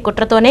చేయాలనే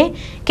కుట్రతోనే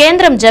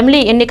కేంద్రం జమిలీ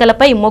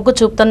ఎన్నికలపై మొగ్గు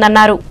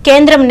చూపుతోందన్నారు.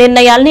 కేంద్రం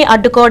నిర్ణయాల్ని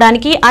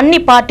అడ్డుకోవడానికి అన్ని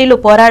పార్టీలు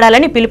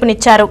పోరాడాలని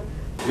పిలుపునిచ్చారు.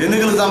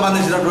 ఎన్నికలకు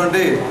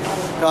సంబంధించినటువంటి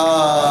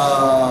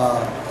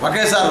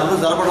ఒకేసారి 2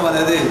 జరపడం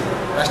అనేది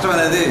కష్టం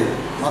అనేది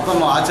మొత్తం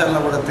ఆచరణ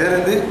కూడా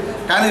తేలింది.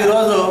 కానీ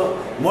ఈరోజు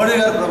మోడీ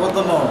గారి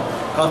ప్రభుత్వము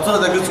ఖర్చులు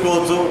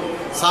తగ్గించుకోవచ్చు,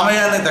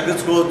 సమయాన్ని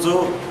తగ్గించుకోవచ్చు,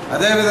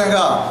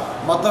 అదేవిధంగా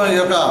మొత్తం ఈ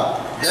యొక్క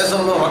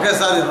దేశంలో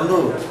ఒకేసారి 2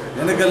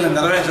 ఎన్నికల్ని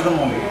నిర్వహించడం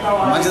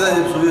మంచిదని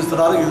చెప్పి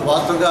సూచిస్తున్నారు. ఇది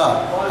వాస్తవంగా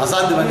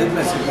అసాధ్యమని చెప్పి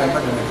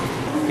మేము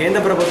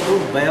కేంద్ర ప్రభుత్వం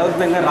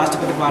భయోగ్నంగా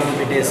రాష్ట్రపతి పాలన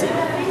పెట్టేసి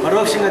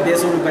పరోక్షంగా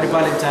దేశంలో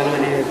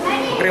పరిపాలించాలనే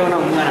కుట్రేమన్నా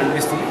ఉందని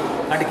అనిపిస్తుంది.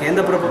 కాబట్టి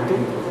కేంద్ర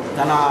ప్రభుత్వం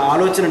తన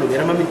ఆలోచనను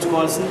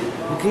విరమించుకోవాల్సింది.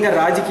 ముఖ్యంగా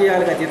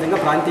రాజకీయాలకు అతీతంగా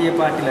ప్రాంతీయ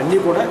పార్టీలన్నీ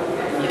కూడా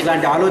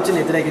ఇట్లాంటి ఆలోచన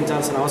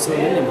వ్యతిరేకించాల్సిన అవసరం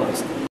ఉందని నేను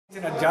భావిస్తున్నాను.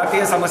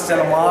 జాతీయ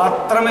సమస్యలు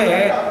మాత్రమే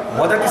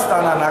మొదటి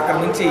స్థానాన్ని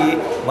ఆక్రమించి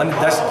మన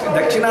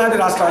దక్షిణాది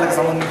రాష్ట్రాలకు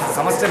సంబంధించిన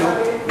సమస్యలు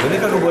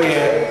వెనుకకు పోయే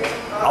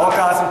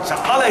అవకాశం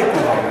చాలా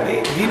ఎక్కువగా ఉంది.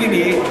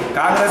 దీనిని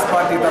కాంగ్రెస్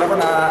పార్టీ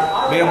తరఫున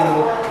మేము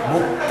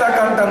ముక్త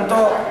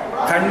కంఠంతో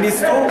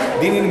ఖండిస్తూ,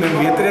 దీనిని మేము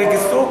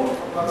వ్యతిరేకిస్తూ,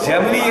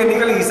 జమిలీ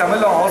ఎన్నికలు ఈ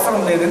సమయంలో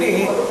అవసరం లేదని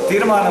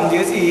తీర్మానం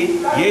చేసి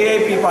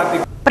ఏఐపీ పార్టీ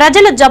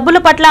ప్రజలు జబ్బుల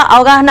పట్ల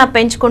అవగాహన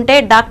పెంచుకుంటే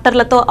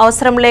డాక్టర్లతో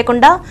అవసరం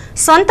లేకుండా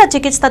సొంత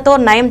చికిత్సతో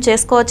నయం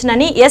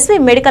చేసుకోవచ్చునని ఎస్వి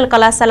మెడికల్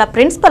కళాశాల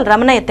ప్రిన్సిపల్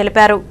రమణయ్య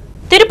తెలిపారు.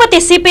 తిరుపతి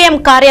సిపిఎం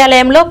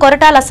కార్యాలయంలో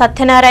కొరటాల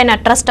సత్యనారాయణ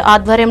ట్రస్ట్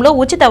ఆధ్వర్యంలో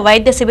ఉచిత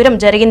వైద్య శిబిరం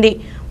జరిగింది.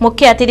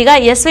 ముఖ్య అతిథిగా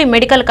ఎస్వి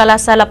మెడికల్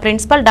కళాశాల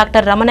ప్రిన్సిపల్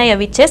డాక్టర్ రమణయ్య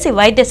విచ్చేసి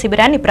వైద్య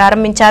శిబిరాన్ని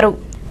ప్రారంభించారు.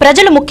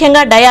 ప్రజలు ముఖ్యంగా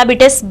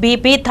డయాబెటిస్,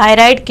 బీపీ,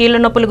 థైరాయిడ్, కీళ్ల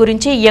నొప్పుల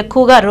గురించి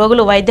ఎక్కువగా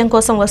రోగులు వైద్యం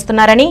కోసం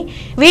వస్తున్నారని,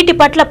 వీటి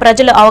పట్ల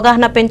ప్రజలు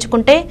అవగాహన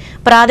పెంచుకుంటే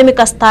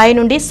ప్రాథమిక స్థాయి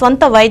నుండి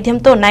సొంత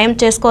వైద్యంతో నయం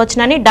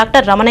చేసుకోవచ్చునని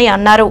డాక్టర్ రమణయ్య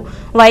అన్నారు.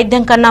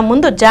 వైద్యం కన్నా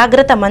ముందు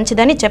జాగ్రత్త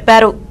మంచిదని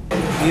చెప్పారు.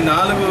 ఈ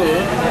 4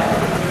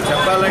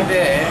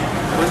 చెప్పాలంటే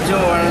కొంచెం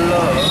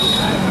వాళ్ళలో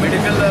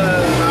మెడికల్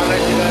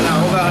నాలెడ్జ్ కానీ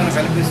అవగాహన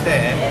కల్పిస్తే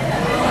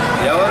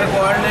ఎవరికి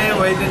వాళ్ళే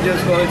వైద్యం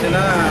చేసుకోవాల్సిన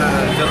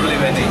జబ్బులు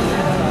ఇవన్నీ.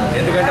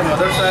 ఎందుకంటే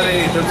మొదటిసారి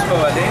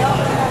తెలుసుకోవాలి,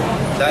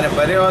 దాని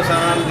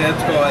పర్యవసానాలు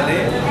నేర్చుకోవాలి,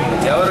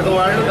 ఎవరికి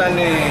వాళ్ళు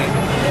దాన్ని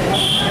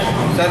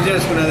సరి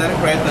చేసుకునేదానికి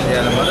ప్రయత్నం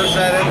చేయాలి.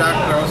 మొదటిసారి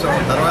డాక్టర్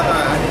అవసరం, తర్వాత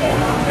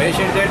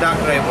పేషెంటే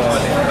డాక్టర్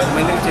అయిపోవాలి, 10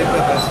 మందికి చెప్పే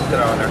పరిస్థితి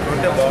రావాలి.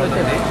 అటుంటే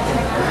బాగుంటుంది.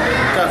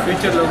 ఇంకా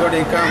ఫ్యూచర్లో కూడా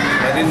ఇంకా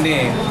మరిన్ని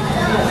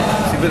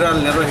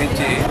శిబిరాలు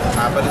నిర్వహించి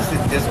ఆ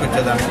పరిస్థితి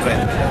తీసుకొచ్చేదానికి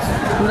ప్రయత్నం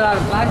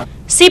చేస్తాం.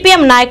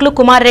 సిపిఎం నాయకులు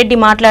కుమార్ రెడ్డి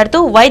మాట్లాడుతూ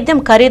వైద్యం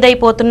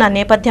ఖరీదైపోతున్న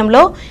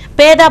నేపథ్యంలో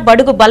పేద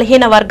బడుగు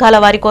బలహీన వర్గాల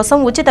వారి కోసం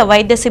ఉచిత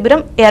వైద్య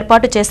శిబిరం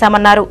ఏర్పాటు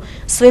చేశామన్నారు.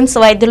 స్విమ్స్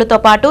వైద్యులతో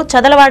పాటు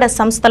చదలవాడ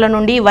సంస్థల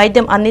నుండి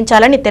వైద్యం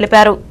అందించాలని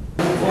తెలిపారు.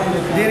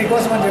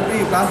 దీనికోసం అని చెప్పి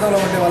ఈ ప్రాంతంలో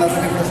ఉండే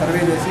వాళ్ళందరినీ కూడా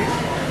సర్వే చేసి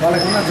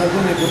వాళ్ళకున్న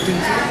జబ్బుల్ని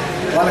గుర్తించి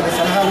వాళ్ళకి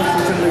సలహాలు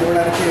సూచనలు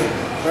ఇవ్వడానికి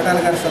రోటాల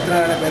గారి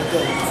సత్యనారాయణ పేరుతో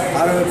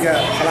ఆరోగ్య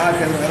సలహా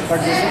కేంద్రం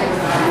ఏర్పాటు చేసి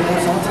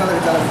 3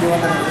 సంవత్సరాలకు చాలా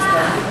విజయవంతంగా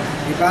నడుస్తామని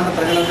ఈ ప్రాంత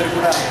ప్రజలందరికీ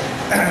కూడా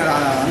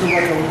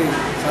అందుబాటులో ఉండి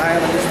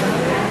సహాయం అందిస్తుంది.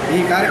 ఈ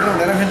కార్యక్రమం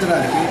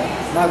నిర్వహించడానికి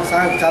మాకు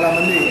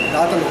చాలామంది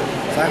దాతలు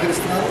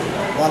సహకరిస్తున్నారు.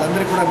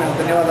 వాళ్ళందరికీ కూడా మేము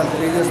ధన్యవాదాలు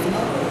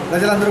తెలియజేస్తున్నాం.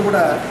 ప్రజలందరూ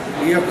కూడా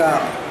ఈ యొక్క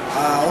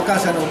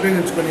అవకాశాన్ని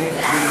ఉపయోగించుకొని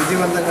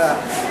విజయవంతంగా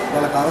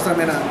వాళ్ళకు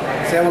అవసరమైన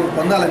సేవలు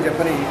పొందాలని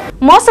చెప్పని.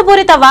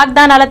 మోసపూరిత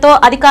వాగ్దానాలతో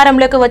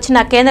అధికారంలోకి వచ్చిన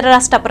కేంద్ర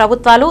రాష్ట్ర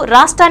ప్రభుత్వాలు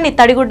రాష్ట్రాన్ని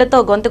తడిగుడ్డతో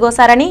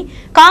గొంతుకోసారని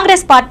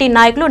కాంగ్రెస్ పార్టీ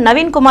నాయకులు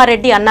నవీన్ కుమార్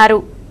రెడ్డి అన్నారు.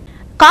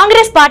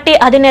 కాంగ్రెస్ పార్టీ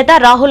అధినేత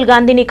రాహుల్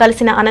గాంధీని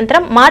కలిసిన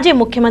అనంతరం మాజీ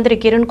ముఖ్యమంత్రి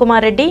కిరణ్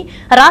కుమార్ రెడ్డి,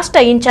 రాష్ట్ర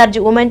incharge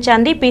women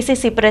Chandy,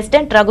 PCC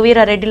president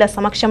రఘువీరారెడ్డిల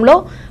సమక్షంలో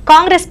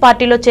కాంగ్రెస్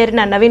పార్టీలో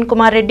చేరిన నవీన్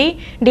కుమార్ రెడ్డి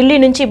ఢిల్లీ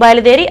నుంచి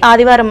బయలుదేరి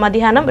ఆదివారం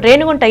మధ్యాహ్నం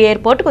రేణిగుంట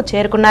ఎయిర్పోర్టుకు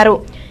చేరుకున్నారు.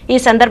 ఈ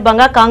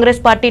సందర్భంగా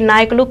కాంగ్రెస్ పార్టీ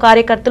నాయకులు,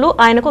 కార్యకర్తలు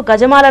ఆయనకు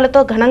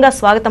గజమాలలతో ఘనంగా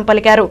స్వాగతం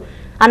పలికారు.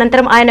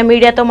 అనంతరం ఆయన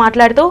మీడియాతో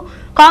మాట్లాడుతూ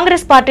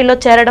కాంగ్రెస్ పార్టీలో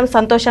చేరడం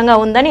సంతోషంగా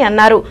ఉందని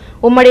అన్నారు.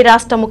 ఉమ్మడి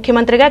రాష్ట్ర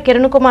ముఖ్యమంత్రిగా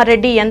కిరణ్ కుమార్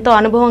రెడ్డి ఎంతో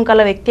అనుభవం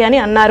కల వ్యక్తి అని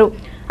అన్నారు.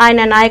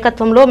 ఆయన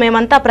నాయకత్వంలో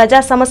మేమంతా ప్రజా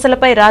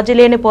సమస్యలపై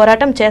రాజీలేని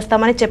పోరాటం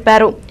చేస్తామని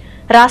చెప్పారు.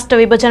 రాష్ట్ర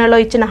విభజనలో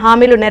ఇచ్చిన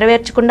హామీలు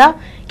నెరవేర్చకుండా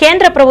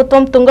కేంద్ర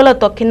ప్రభుత్వం తుంగలో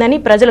తొక్కిందని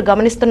ప్రజలు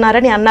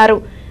గమనిస్తున్నారని అన్నారు.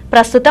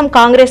 ప్రస్తుతం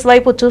కాంగ్రెస్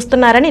వైపు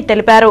చూస్తున్నారని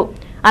తెలిపారు.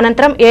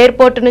 అనంతరం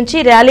ఎయిర్పోర్టు నుంచి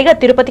ర్యాలీగా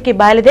తిరుపతికి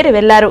బయలుదేరి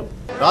వెళ్లారు.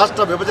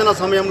 రాష్ట్ర విభజన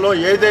సమయంలో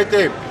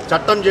ఏదైతే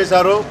చట్టం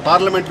చేశారో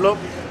పార్లమెంట్లో,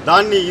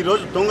 దాన్ని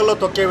ఈరోజు తుంగలో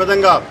తొక్కే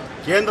విధంగా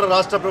కేంద్ర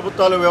రాష్ట్ర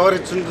ప్రభుత్వాలు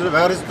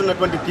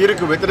వ్యవహరిస్తున్నటువంటి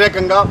తీరుకు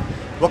వ్యతిరేకంగా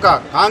ఒక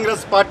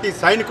కాంగ్రెస్ పార్టీ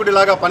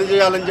సైనికుడిలాగా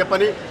పనిచేయాలని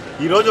చెప్పని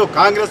ఈరోజు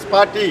కాంగ్రెస్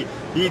పార్టీ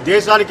ఈ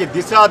దేశానికి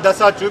దిశ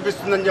దశ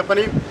చూపిస్తుందని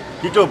చెప్పని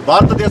ఇటు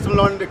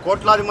భారతదేశంలో ఉండే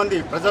కోట్లాది మంది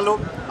ప్రజలు,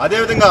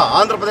 అదేవిధంగా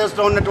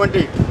ఆంధ్రప్రదేశ్లో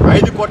ఉన్నటువంటి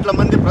 5 కోట్ల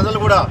మంది ప్రజలు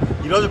కూడా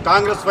ఈరోజు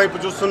కాంగ్రెస్ వైపు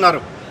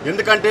చూస్తున్నారు.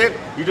 ఎందుకంటే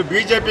ఇటు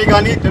బీజేపీ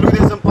కానీ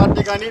తెలుగుదేశం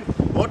పార్టీ కానీ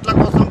ఓట్ల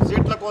కోసం,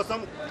 సీట్ల కోసం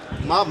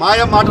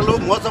మాయ మాటలు,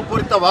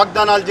 మోసపూరిత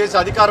వాగ్దానాలు చేసి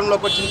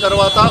అధికారంలోకి వచ్చిన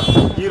తర్వాత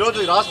ఈరోజు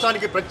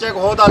రాష్ట్రానికి ప్రత్యేక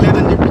హోదా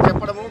లేదని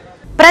చెప్పడము,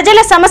 ప్రజల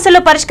సమస్యలు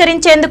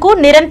పరిష్కరించేందుకు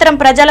నిరంతరం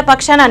ప్రజల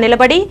పక్షాన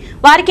నిలబడి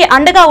వారికి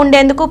అండగా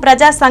ఉండేందుకు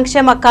ప్రజా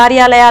సంక్షేమ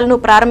కార్యాలయాలను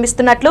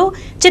ప్రారంభిస్తున్నట్లు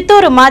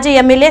చిత్తూరు మాజీ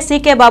ఎమ్మెల్యే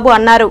సీకే బాబు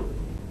అన్నారు.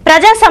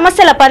 ప్రజా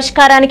సమస్యల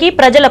పరిష్కారానికి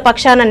ప్రజల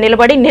పక్షాన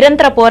నిలబడి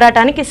నిరంతర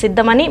పోరాటానికి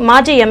సిద్ధమని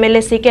మాజీ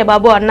ఎమ్మెల్యే సీకే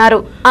బాబు అన్నారు.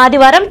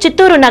 ఆదివారం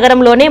చిత్తూరు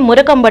నగరంలోని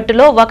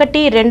మురకంబట్టులో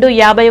 1, 2,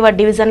 50వ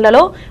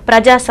డివిజన్లలో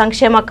ప్రజా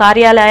సంక్షేమ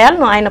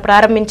కార్యాలయాలను ఆయన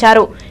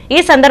ప్రారంభించారు.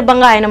 ఈ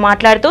సందర్భంగా ఆయన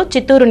మాట్లాడుతూ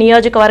చిత్తూరు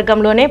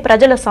నియోజకవర్గంలోనే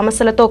ప్రజల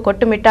సమస్యలతో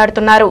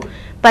కొట్టుమిట్టాడుతున్నారు.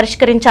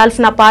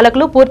 పరిష్కరించాల్సిన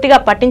పాలకులు పూర్తిగా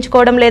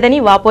పట్టించుకోవడం లేదని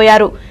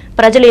వాపోయారు.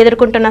 ప్రజలు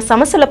ఎదుర్కొంటున్న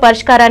సమస్యల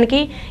పరిష్కారానికి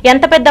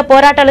ఎంత పెద్ద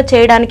పోరాటాలు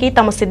చేయడానికి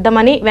తాము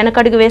సిద్ధమని,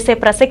 వెనకడుగు వేసే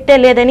ప్రసక్తే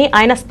లేదని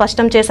ఆయన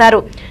స్పష్టం చేశారు.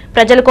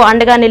 ప్రజలకు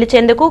అండగా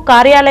నిలిచేందుకు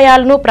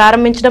కార్యాలయాలను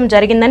ప్రారంభించడం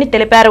జరిగిందని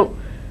తెలిపారు.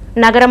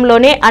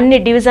 నగరంలోనే అన్ని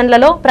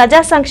డివిజన్లలో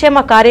ప్రజా సంక్షేమ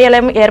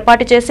కార్యాలయం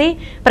ఏర్పాటు చేసి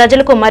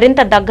ప్రజలకు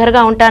మరింత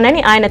దగ్గరగా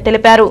ఉంటానని ఆయన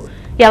తెలిపారు.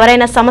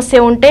 ఎవరైనా సమస్య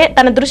ఉంటే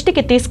తన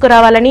దృష్టికి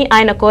తీసుకురావాలని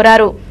ఆయన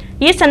కోరారు.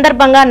 ఈ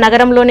సందర్భంగా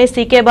నగరంలోనే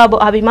సీకే బాబు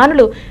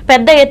అభిమానులు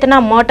పెద్ద ఎత్తున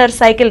మోటార్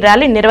సైకిల్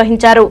ర్యాలీ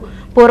నిర్వహించారు.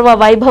 పూర్వ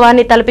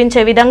వైభవాన్ని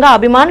తలపించే విధంగా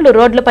అభిమానులు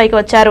రోడ్లపైకి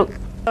వచ్చారు.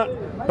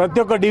 ప్రతి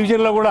ఒక్క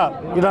డివిజన్లో కూడా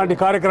ఇలాంటి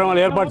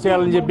కార్యక్రమాలు ఏర్పాటు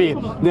చేయాలని చెప్పి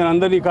నేను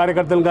అందరినీ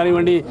కార్యకర్తలు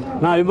కానివ్వండి,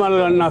 నా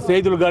అభిమానులు కానీ, నా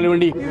స్నేహితులు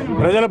కానివ్వండి,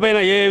 ప్రజలపైన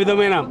ఏ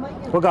విధమైన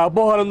ఒక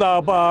అపోహలు ఉందో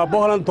ఆ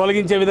అపోహలను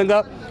తొలగించే విధంగా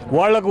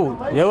వాళ్లకు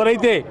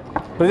ఎవరైతే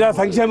ప్రజా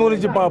సంక్షేమం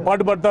గురించి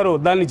పాటుపడతారో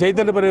దాన్ని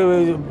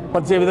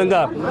చైతన్యపరిచే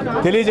విధంగా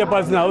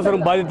తెలియజెప్పాల్సిన అవసరం,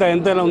 బాధ్యత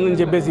ఎంతైనా ఉందని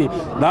చెప్పేసి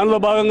దానిలో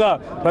భాగంగా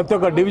ప్రతి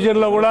ఒక్క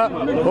డివిజన్లో కూడా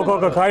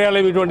ఒక్కొక్క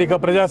కార్యాలయం, ఇటువంటి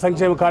ప్రజా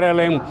సంక్షేమ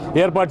కార్యాలయం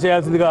ఏర్పాటు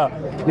చేయాల్సిందిగా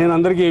నేను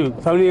అందరికీ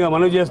సవినీయంగా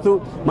మనవి చేస్తూ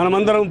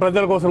మనమందరం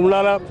ప్రజల కోసం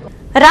ఉండాలా.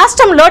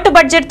 రాష్ట్రం లోటు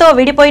బడ్జెట్తో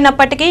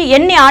విడిపోయినప్పటికీ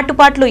ఎన్ని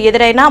ఆటుపాట్లు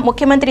ఎదురైనా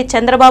ముఖ్యమంత్రి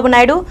చంద్రబాబు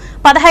నాయుడు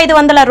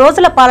 1500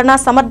 రోజుల పాలన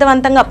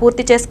సమర్థవంతంగా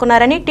పూర్తి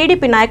చేసుకున్నారని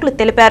టీడీపీ నాయకులు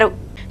తెలిపారు.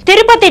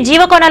 తిరుపతి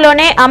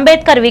జీవకోణలోనే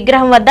అంబేద్కర్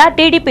విగ్రహం వద్ద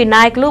టీడీపీ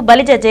నాయకులు,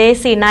 బలిజ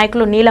జేఏసీ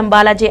నాయకులు నీలం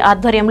బాలాజీ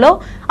ఆధ్వర్యంలో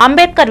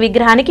అంబేద్కర్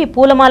విగ్రహానికి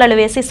పూలమాలలు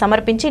వేసి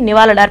సమర్పించి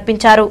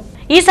నివాళులర్పించారు.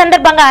 ఈ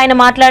సందర్భంగా ఆయన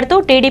మాట్లాడుతూ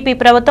టీడీపీ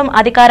ప్రభుత్వం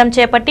అధికారం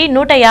చేపట్టి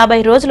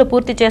 150 రోజులు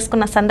పూర్తి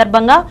చేసుకున్న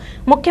సందర్భంగా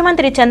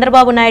ముఖ్యమంత్రి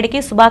చంద్రబాబు నాయుడికి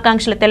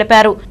శుభాకాంక్షలు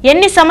తెలిపారు.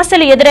 ఎన్ని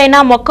సమస్యలు ఎదురైనా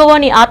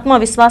మొక్కవోని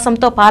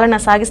ఆత్మవిశ్వాసంతో పాలన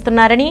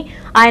సాగిస్తున్నారని,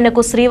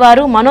 ఆయనకు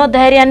శ్రీవారు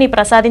మనోధైర్యాన్ని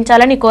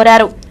ప్రసాదించాలని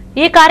కోరారు.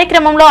 ఈ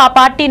కార్యక్రమంలో ఆ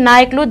పార్టీ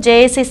నాయకులు,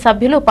 జేఏసీ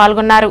సభ్యులు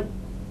పాల్గొన్నారు.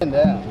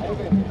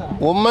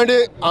 ఉమ్మడి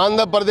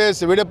ఆంధ్రప్రదేశ్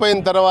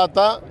విడిపోయిన తర్వాత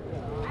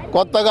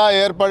కొత్తగా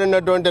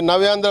ఏర్పడినటువంటి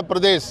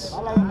నవ్యాంధ్రప్రదేశ్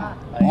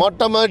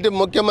మొట్టమొదటి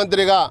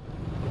ముఖ్యమంత్రిగా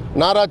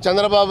నారా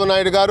చంద్రబాబు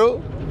నాయుడు గారు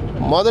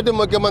మొదటి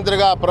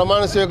ముఖ్యమంత్రిగా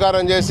ప్రమాణ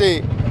స్వీకారం చేసి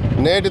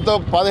నేటితో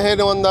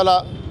 1500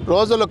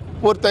 రోజులు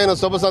పూర్తయిన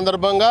శుభ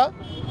సందర్భంగా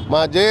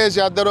మా జేఏసీ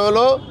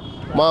ఆధ్వర్యంలో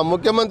మా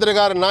ముఖ్యమంత్రి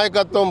గారి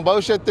నాయకత్వం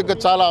భవిష్యత్తుకు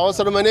చాలా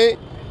అవసరమని,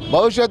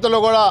 భవిష్యత్తులో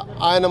కూడా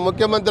ఆయన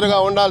ముఖ్యమంత్రిగా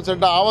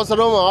ఉండాల్సిన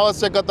అవసరం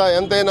ఆవశ్యకత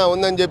ఎంతైనా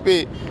ఉందని చెప్పి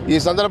ఈ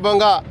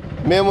సందర్భంగా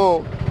మేము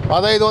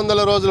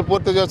 1500 రోజులు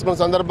పూర్తి చేసుకున్న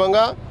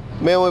సందర్భంగా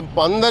మేము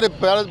అందరి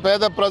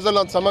పేద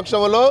ప్రజల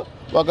సమక్షంలో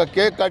ఒక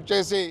కేక్ కట్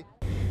చేసి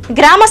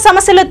గ్రామ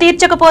సమస్యలు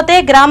తీర్చకపోతే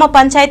గ్రామ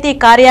పంచాయతీ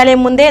కార్యాలయం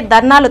ముందే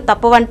ధర్నాలు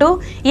తప్పవంటూ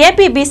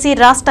ఏపీబీసీ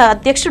రాష్ట్ర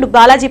అధ్యక్షుడు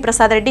బాలాజీ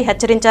ప్రసాద్ రెడ్డి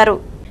హెచ్చరించారు.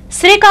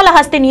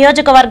 శ్రీకాళహస్తి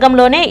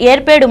నియోజకవర్గంలోనే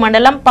ఏర్పేడు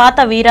మండలం పాత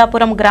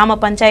వీరాపురం గ్రామ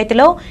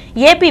పంచాయతీలో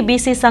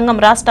ఏపీబీసీ సంఘం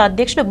రాష్ట్ర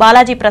అధ్యక్షుడు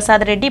బాలాజీ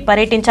ప్రసాద్ రెడ్డి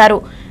పర్యటించారు.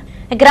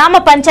 గ్రామ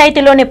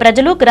పంచాయతీలోని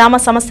ప్రజలు గ్రామ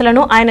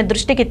సమస్యలను ఆయన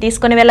దృష్టికి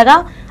తీసుకుని వెళ్లగా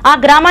ఆ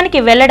గ్రామానికి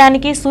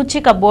వెళ్లడానికి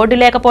సూచిక బోర్డు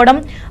లేకపోవడం,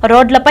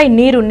 రోడ్లపై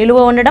నీరు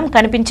నిలువ ఉండడం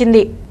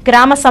కనిపించింది.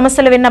 గ్రామ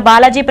సమస్యలు విన్న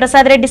బాలాజీ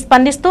ప్రసాద్ రెడ్డి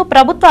స్పందిస్తూ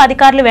ప్రభుత్వ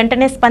అధికారులు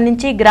వెంటనే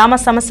స్పందించి గ్రామ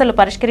సమస్యలు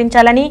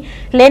పరిష్కరించాలని,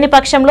 లేని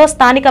పక్షంలో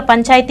స్థానిక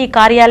పంచాయతీ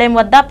కార్యాలయం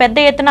వద్ద పెద్ద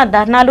ఎత్తున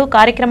ధర్నాలు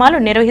కార్యక్రమాలు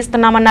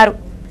నిర్వహిస్తున్నామన్నారు.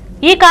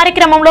 ఈ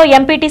కార్యక్రమంలో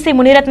MPTC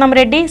Muniratnam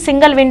Reddy,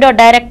 single window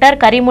director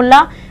Karimulla,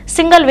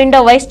 single window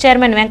vice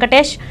chairman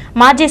Venkatesh,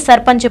 మాజీ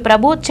సర్పంచ్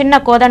ప్రభు, చిన్న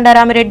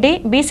కోదండరామిరెడ్డి,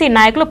 బీసీ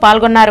నాయకులు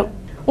పాల్గొన్నారు.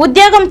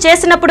 ఉద్యోగం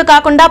చేసినప్పుడు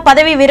కాకుండా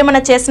పదవీ విరమణ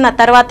చేసిన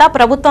తర్వాత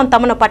ప్రభుత్వం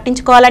తమను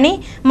పట్టించుకోవాలని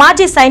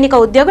మాజీ సైనిక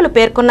ఉద్యోగులు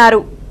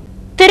పేర్కొన్నారు.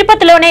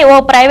 తిరుపతిలోనే ఓ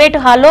ప్రైవేటు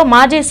హాల్లో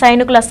మాజీ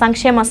సైనికుల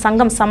సంక్షేమ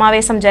సంఘం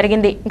సమావేశం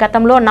జరిగింది.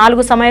 గతంలో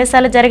 4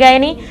 సమావేశాలు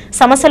జరిగాయని,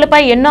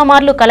 సమస్యలపై ఎన్నో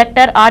మార్లు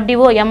కలెక్టర్,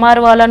 ఆర్డీఓ,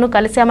 ఎంఆర్ఓలను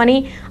కలిశామని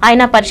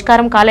అయినా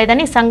పరిష్కారం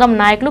కాలేదని సంఘం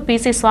నాయకులు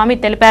పీసీ స్వామి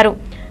తెలిపారు.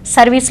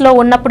 సర్వీస్లో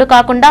ఉన్నప్పుడు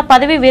కాకుండా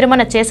పదవీ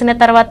విరమణ చేసిన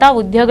తర్వాత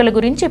ఉద్యోగుల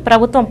గురించి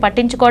ప్రభుత్వం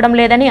పట్టించుకోవడం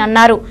లేదని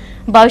అన్నారు.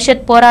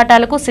 భవిష్యత్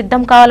పోరాటాలకు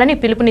సిద్ధం కావాలని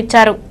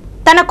పిలుపునిచ్చారు.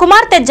 తన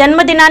కుమార్తె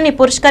జన్మదినాన్ని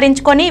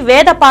పురస్కరించుకొని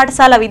వేద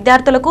పాఠశాల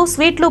విద్యార్థులకు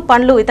స్వీట్లు,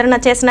 పండ్లు వితరణ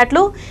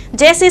చేసినట్లు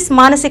జేసీస్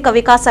మానసిక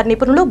వికాస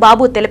నిపుణులు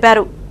బాబు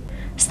తెలిపారు.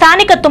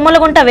 స్థానిక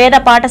తుమ్మలగుంట వేద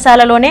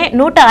పాఠశాలలోనే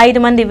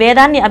 105 మంది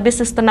వేదాన్ని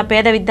అభ్యసిస్తున్న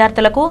పేద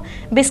విద్యార్థులకు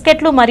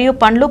బిస్కెట్లు మరియు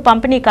పండ్లు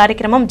పంపిణీ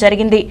కార్యక్రమం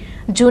జరిగింది.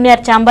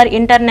 Junior chamber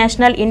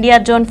international India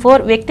zone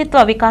 4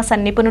 వ్యక్తిత్వ వికాస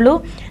నిపుణులు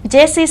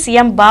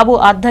జేసీసీఎం బాబు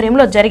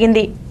ఆధ్వర్యంలో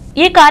జరిగింది.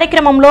 ఈ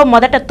కార్యక్రమంలో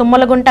మొదట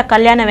తుమ్మలగుంట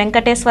కళ్యాణ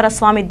వెంకటేశ్వర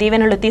స్వామి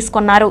దీవెనలు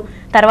తీసుకున్నారు.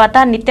 తర్వాత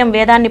నిత్యం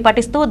వేదాన్ని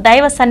పఠిస్తూ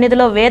దైవ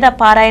సన్నిధిలో వేద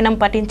పారాయణం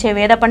పఠించే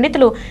వేద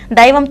పండితులు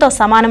దైవంతో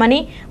సమానమని,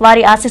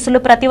 వారి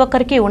ఆశీస్సులు ప్రతి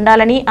ఒక్కరికి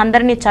ఉండాలని,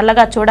 అందరినీ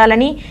చల్లగా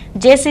చూడాలని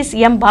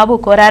జేసీసీఎం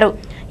బాబు కోరారు.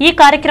 ఈ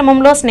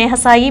కార్యక్రమంలో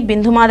స్నేహసాయి,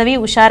 బిందుమాధవి,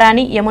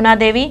 ఉషారాణి,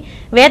 యమునాదేవి,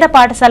 వేద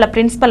పాఠశాల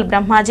ప్రిన్సిపల్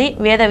బ్రహ్మాజీ,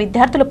 వేద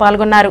విద్యార్థులు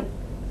పాల్గొన్నారు.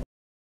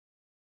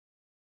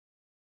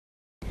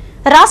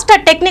 రాష్ట్ర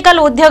టెక్నికల్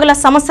ఉద్యోగుల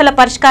సమస్యల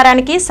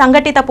పరిష్కారానికి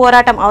సంఘటిత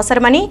పోరాటం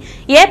అవసరమని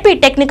ఏపీ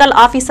టెక్నికల్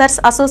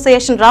ఆఫీసర్స్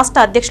అసోసియేషన్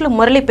రాష్ట్ర అధ్యక్షులు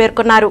మురళి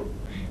పేర్కొన్నారు.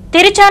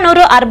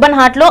 Tiruchanur urban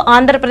హాట్లో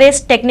Andhra Pradesh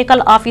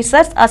technical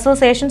officers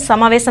association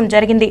సమావేశం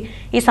జరిగింది.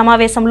 ఈ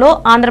సమావేశంలో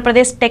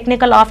ఆంధ్రప్రదేశ్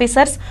టెక్నికల్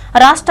ఆఫీసర్స్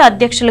రాష్ట్ర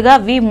అధ్యక్షులుగా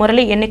వి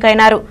మురళి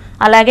ఎన్నికైనారు.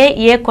 అలాగే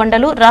ఏ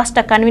కొండలు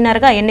రాష్ట్ర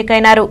కన్వీనర్గా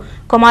ఎన్నికైనారు.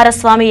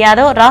 కుమారస్వామి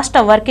యాదవ్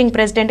రాష్ట్ర వర్కింగ్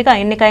ప్రెసిడెంట్గా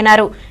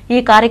ఎన్నికైనారు.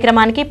 ఈ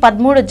కార్యక్రమానికి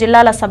 13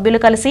 జిల్లాల సభ్యులు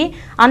కలిసి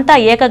అంతా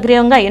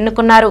ఏకగ్రీవంగా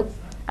ఎన్నుకున్నారు.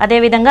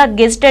 అదేవిధంగా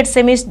gazetted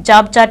semis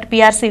job chart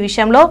PRC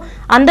విషయంలో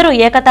అందరూ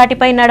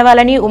ఏకతాటిపై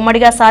నడవాలని,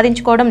 ఉమ్మడిగా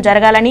సాధించుకోవడం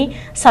జరగాలని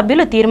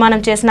సభ్యులు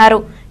తీర్మానం చేసినారు.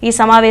 ఈ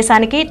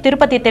సమావేశానికి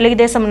తిరుపతి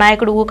తెలుగుదేశం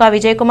నాయకుడు ఊకా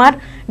Vijayakumar,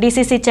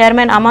 DCC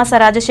chairman అమాస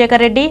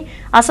Rajasekhar Reddy,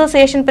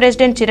 association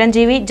president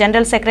Chiranjeevi,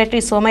 general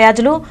secretary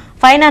Somayajulu,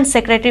 finance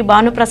secretary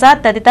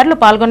Bhanuprasad తదితరులు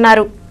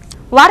పాల్గొన్నారు.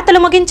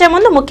 వార్తలు ముగించే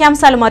ముందు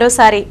ముఖ్యాంశాలు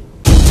మరోసారి.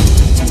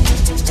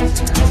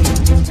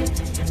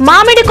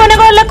 మామిడి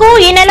కొనుగోళ్లకు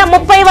ఈ నెల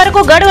 30 వరకు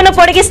గడువును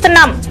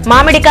పొడిగిస్తున్నాం.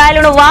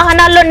 మామిడికాయలను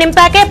వాహనాల్లో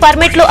నింపాకే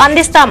పర్మిట్లు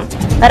అందిస్తాం.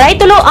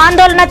 రైతులు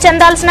ఆందోళన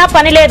చెందాల్సిన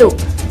పని లేదు.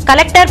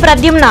 కలెక్టర్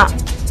ప్రద్యుమ్న.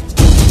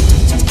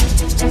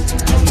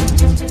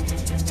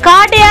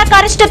 కార్డియాక్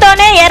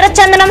అరెస్టుతోనే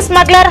ఎర్రచందనం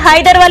స్మగ్లర్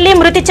హైదర్ వల్లి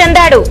మృతి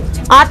చెందాడు.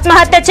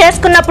 ఆత్మహత్య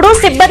చేసుకున్నప్పుడు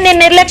సిబ్బంది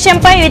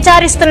నిర్లక్ష్యంపై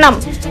విచారిస్తున్నాం.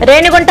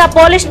 రేణిగుంట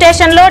పోలీస్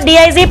స్టేషన్లో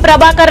డీఐజీ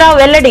ప్రభాకర్ రావు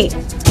వెల్లడి.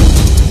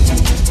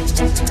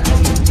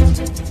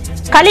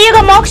 కలియుగ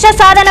మోక్ష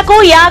సాధనకు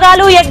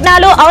యాగాలు,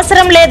 యజ్ఞాలు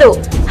అవసరం లేదు.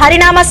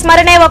 హరినామ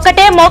స్మరణే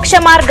ఒక్కటే మోక్ష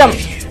మార్గం.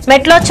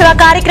 మెట్లోత్సవ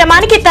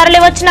కార్యక్రమానికి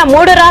తరలివచ్చిన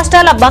 3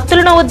 రాష్ట్రాల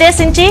భక్తులను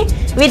ఉద్దేశించి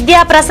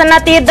విద్యా ప్రసన్న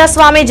తీర్థ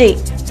స్వామీజీ.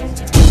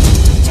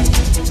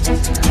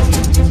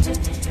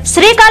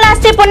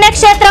 శ్రీకాళహస్తి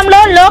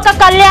పుణ్యక్షేత్రంలో లోక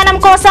కళ్యాణం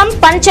కోసం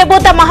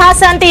పంచభూత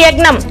మహాశాంతి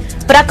యజ్ఞం.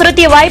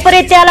 ప్రకృతి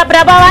వైపరీత్యాల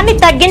ప్రభావాన్ని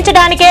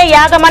తగ్గించడానికే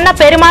యాగమన్న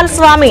పెరుమాళ్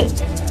స్వామి.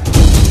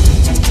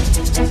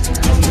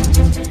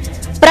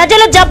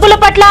 ప్రజలు జబ్బుల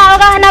పట్ల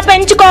అవగాహన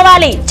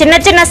పెంచుకోవాలి. చిన్న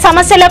చిన్న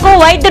సమస్యలకు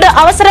వైద్యుడు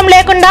అవసరం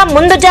లేకుండా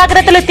ముందు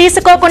జాగ్రత్తలు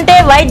తీసుకోకుంటే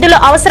వైద్యులు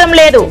అవసరం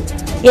లేదు.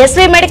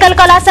 ఎస్వి మెడికల్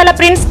కళాశాల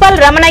ప్రిన్సిపల్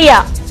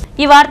రమణయ్య.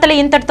 ఈ వార్తలు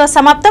ఇంతటితో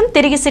సమాప్తం.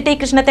 తిరిగి సిటీ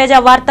కృష్ణ తేజ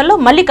వార్తల్లో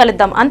మళ్ళీ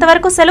కలుద్దాం.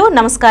 అంతవరకు సెలవు.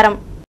 నమస్కారం.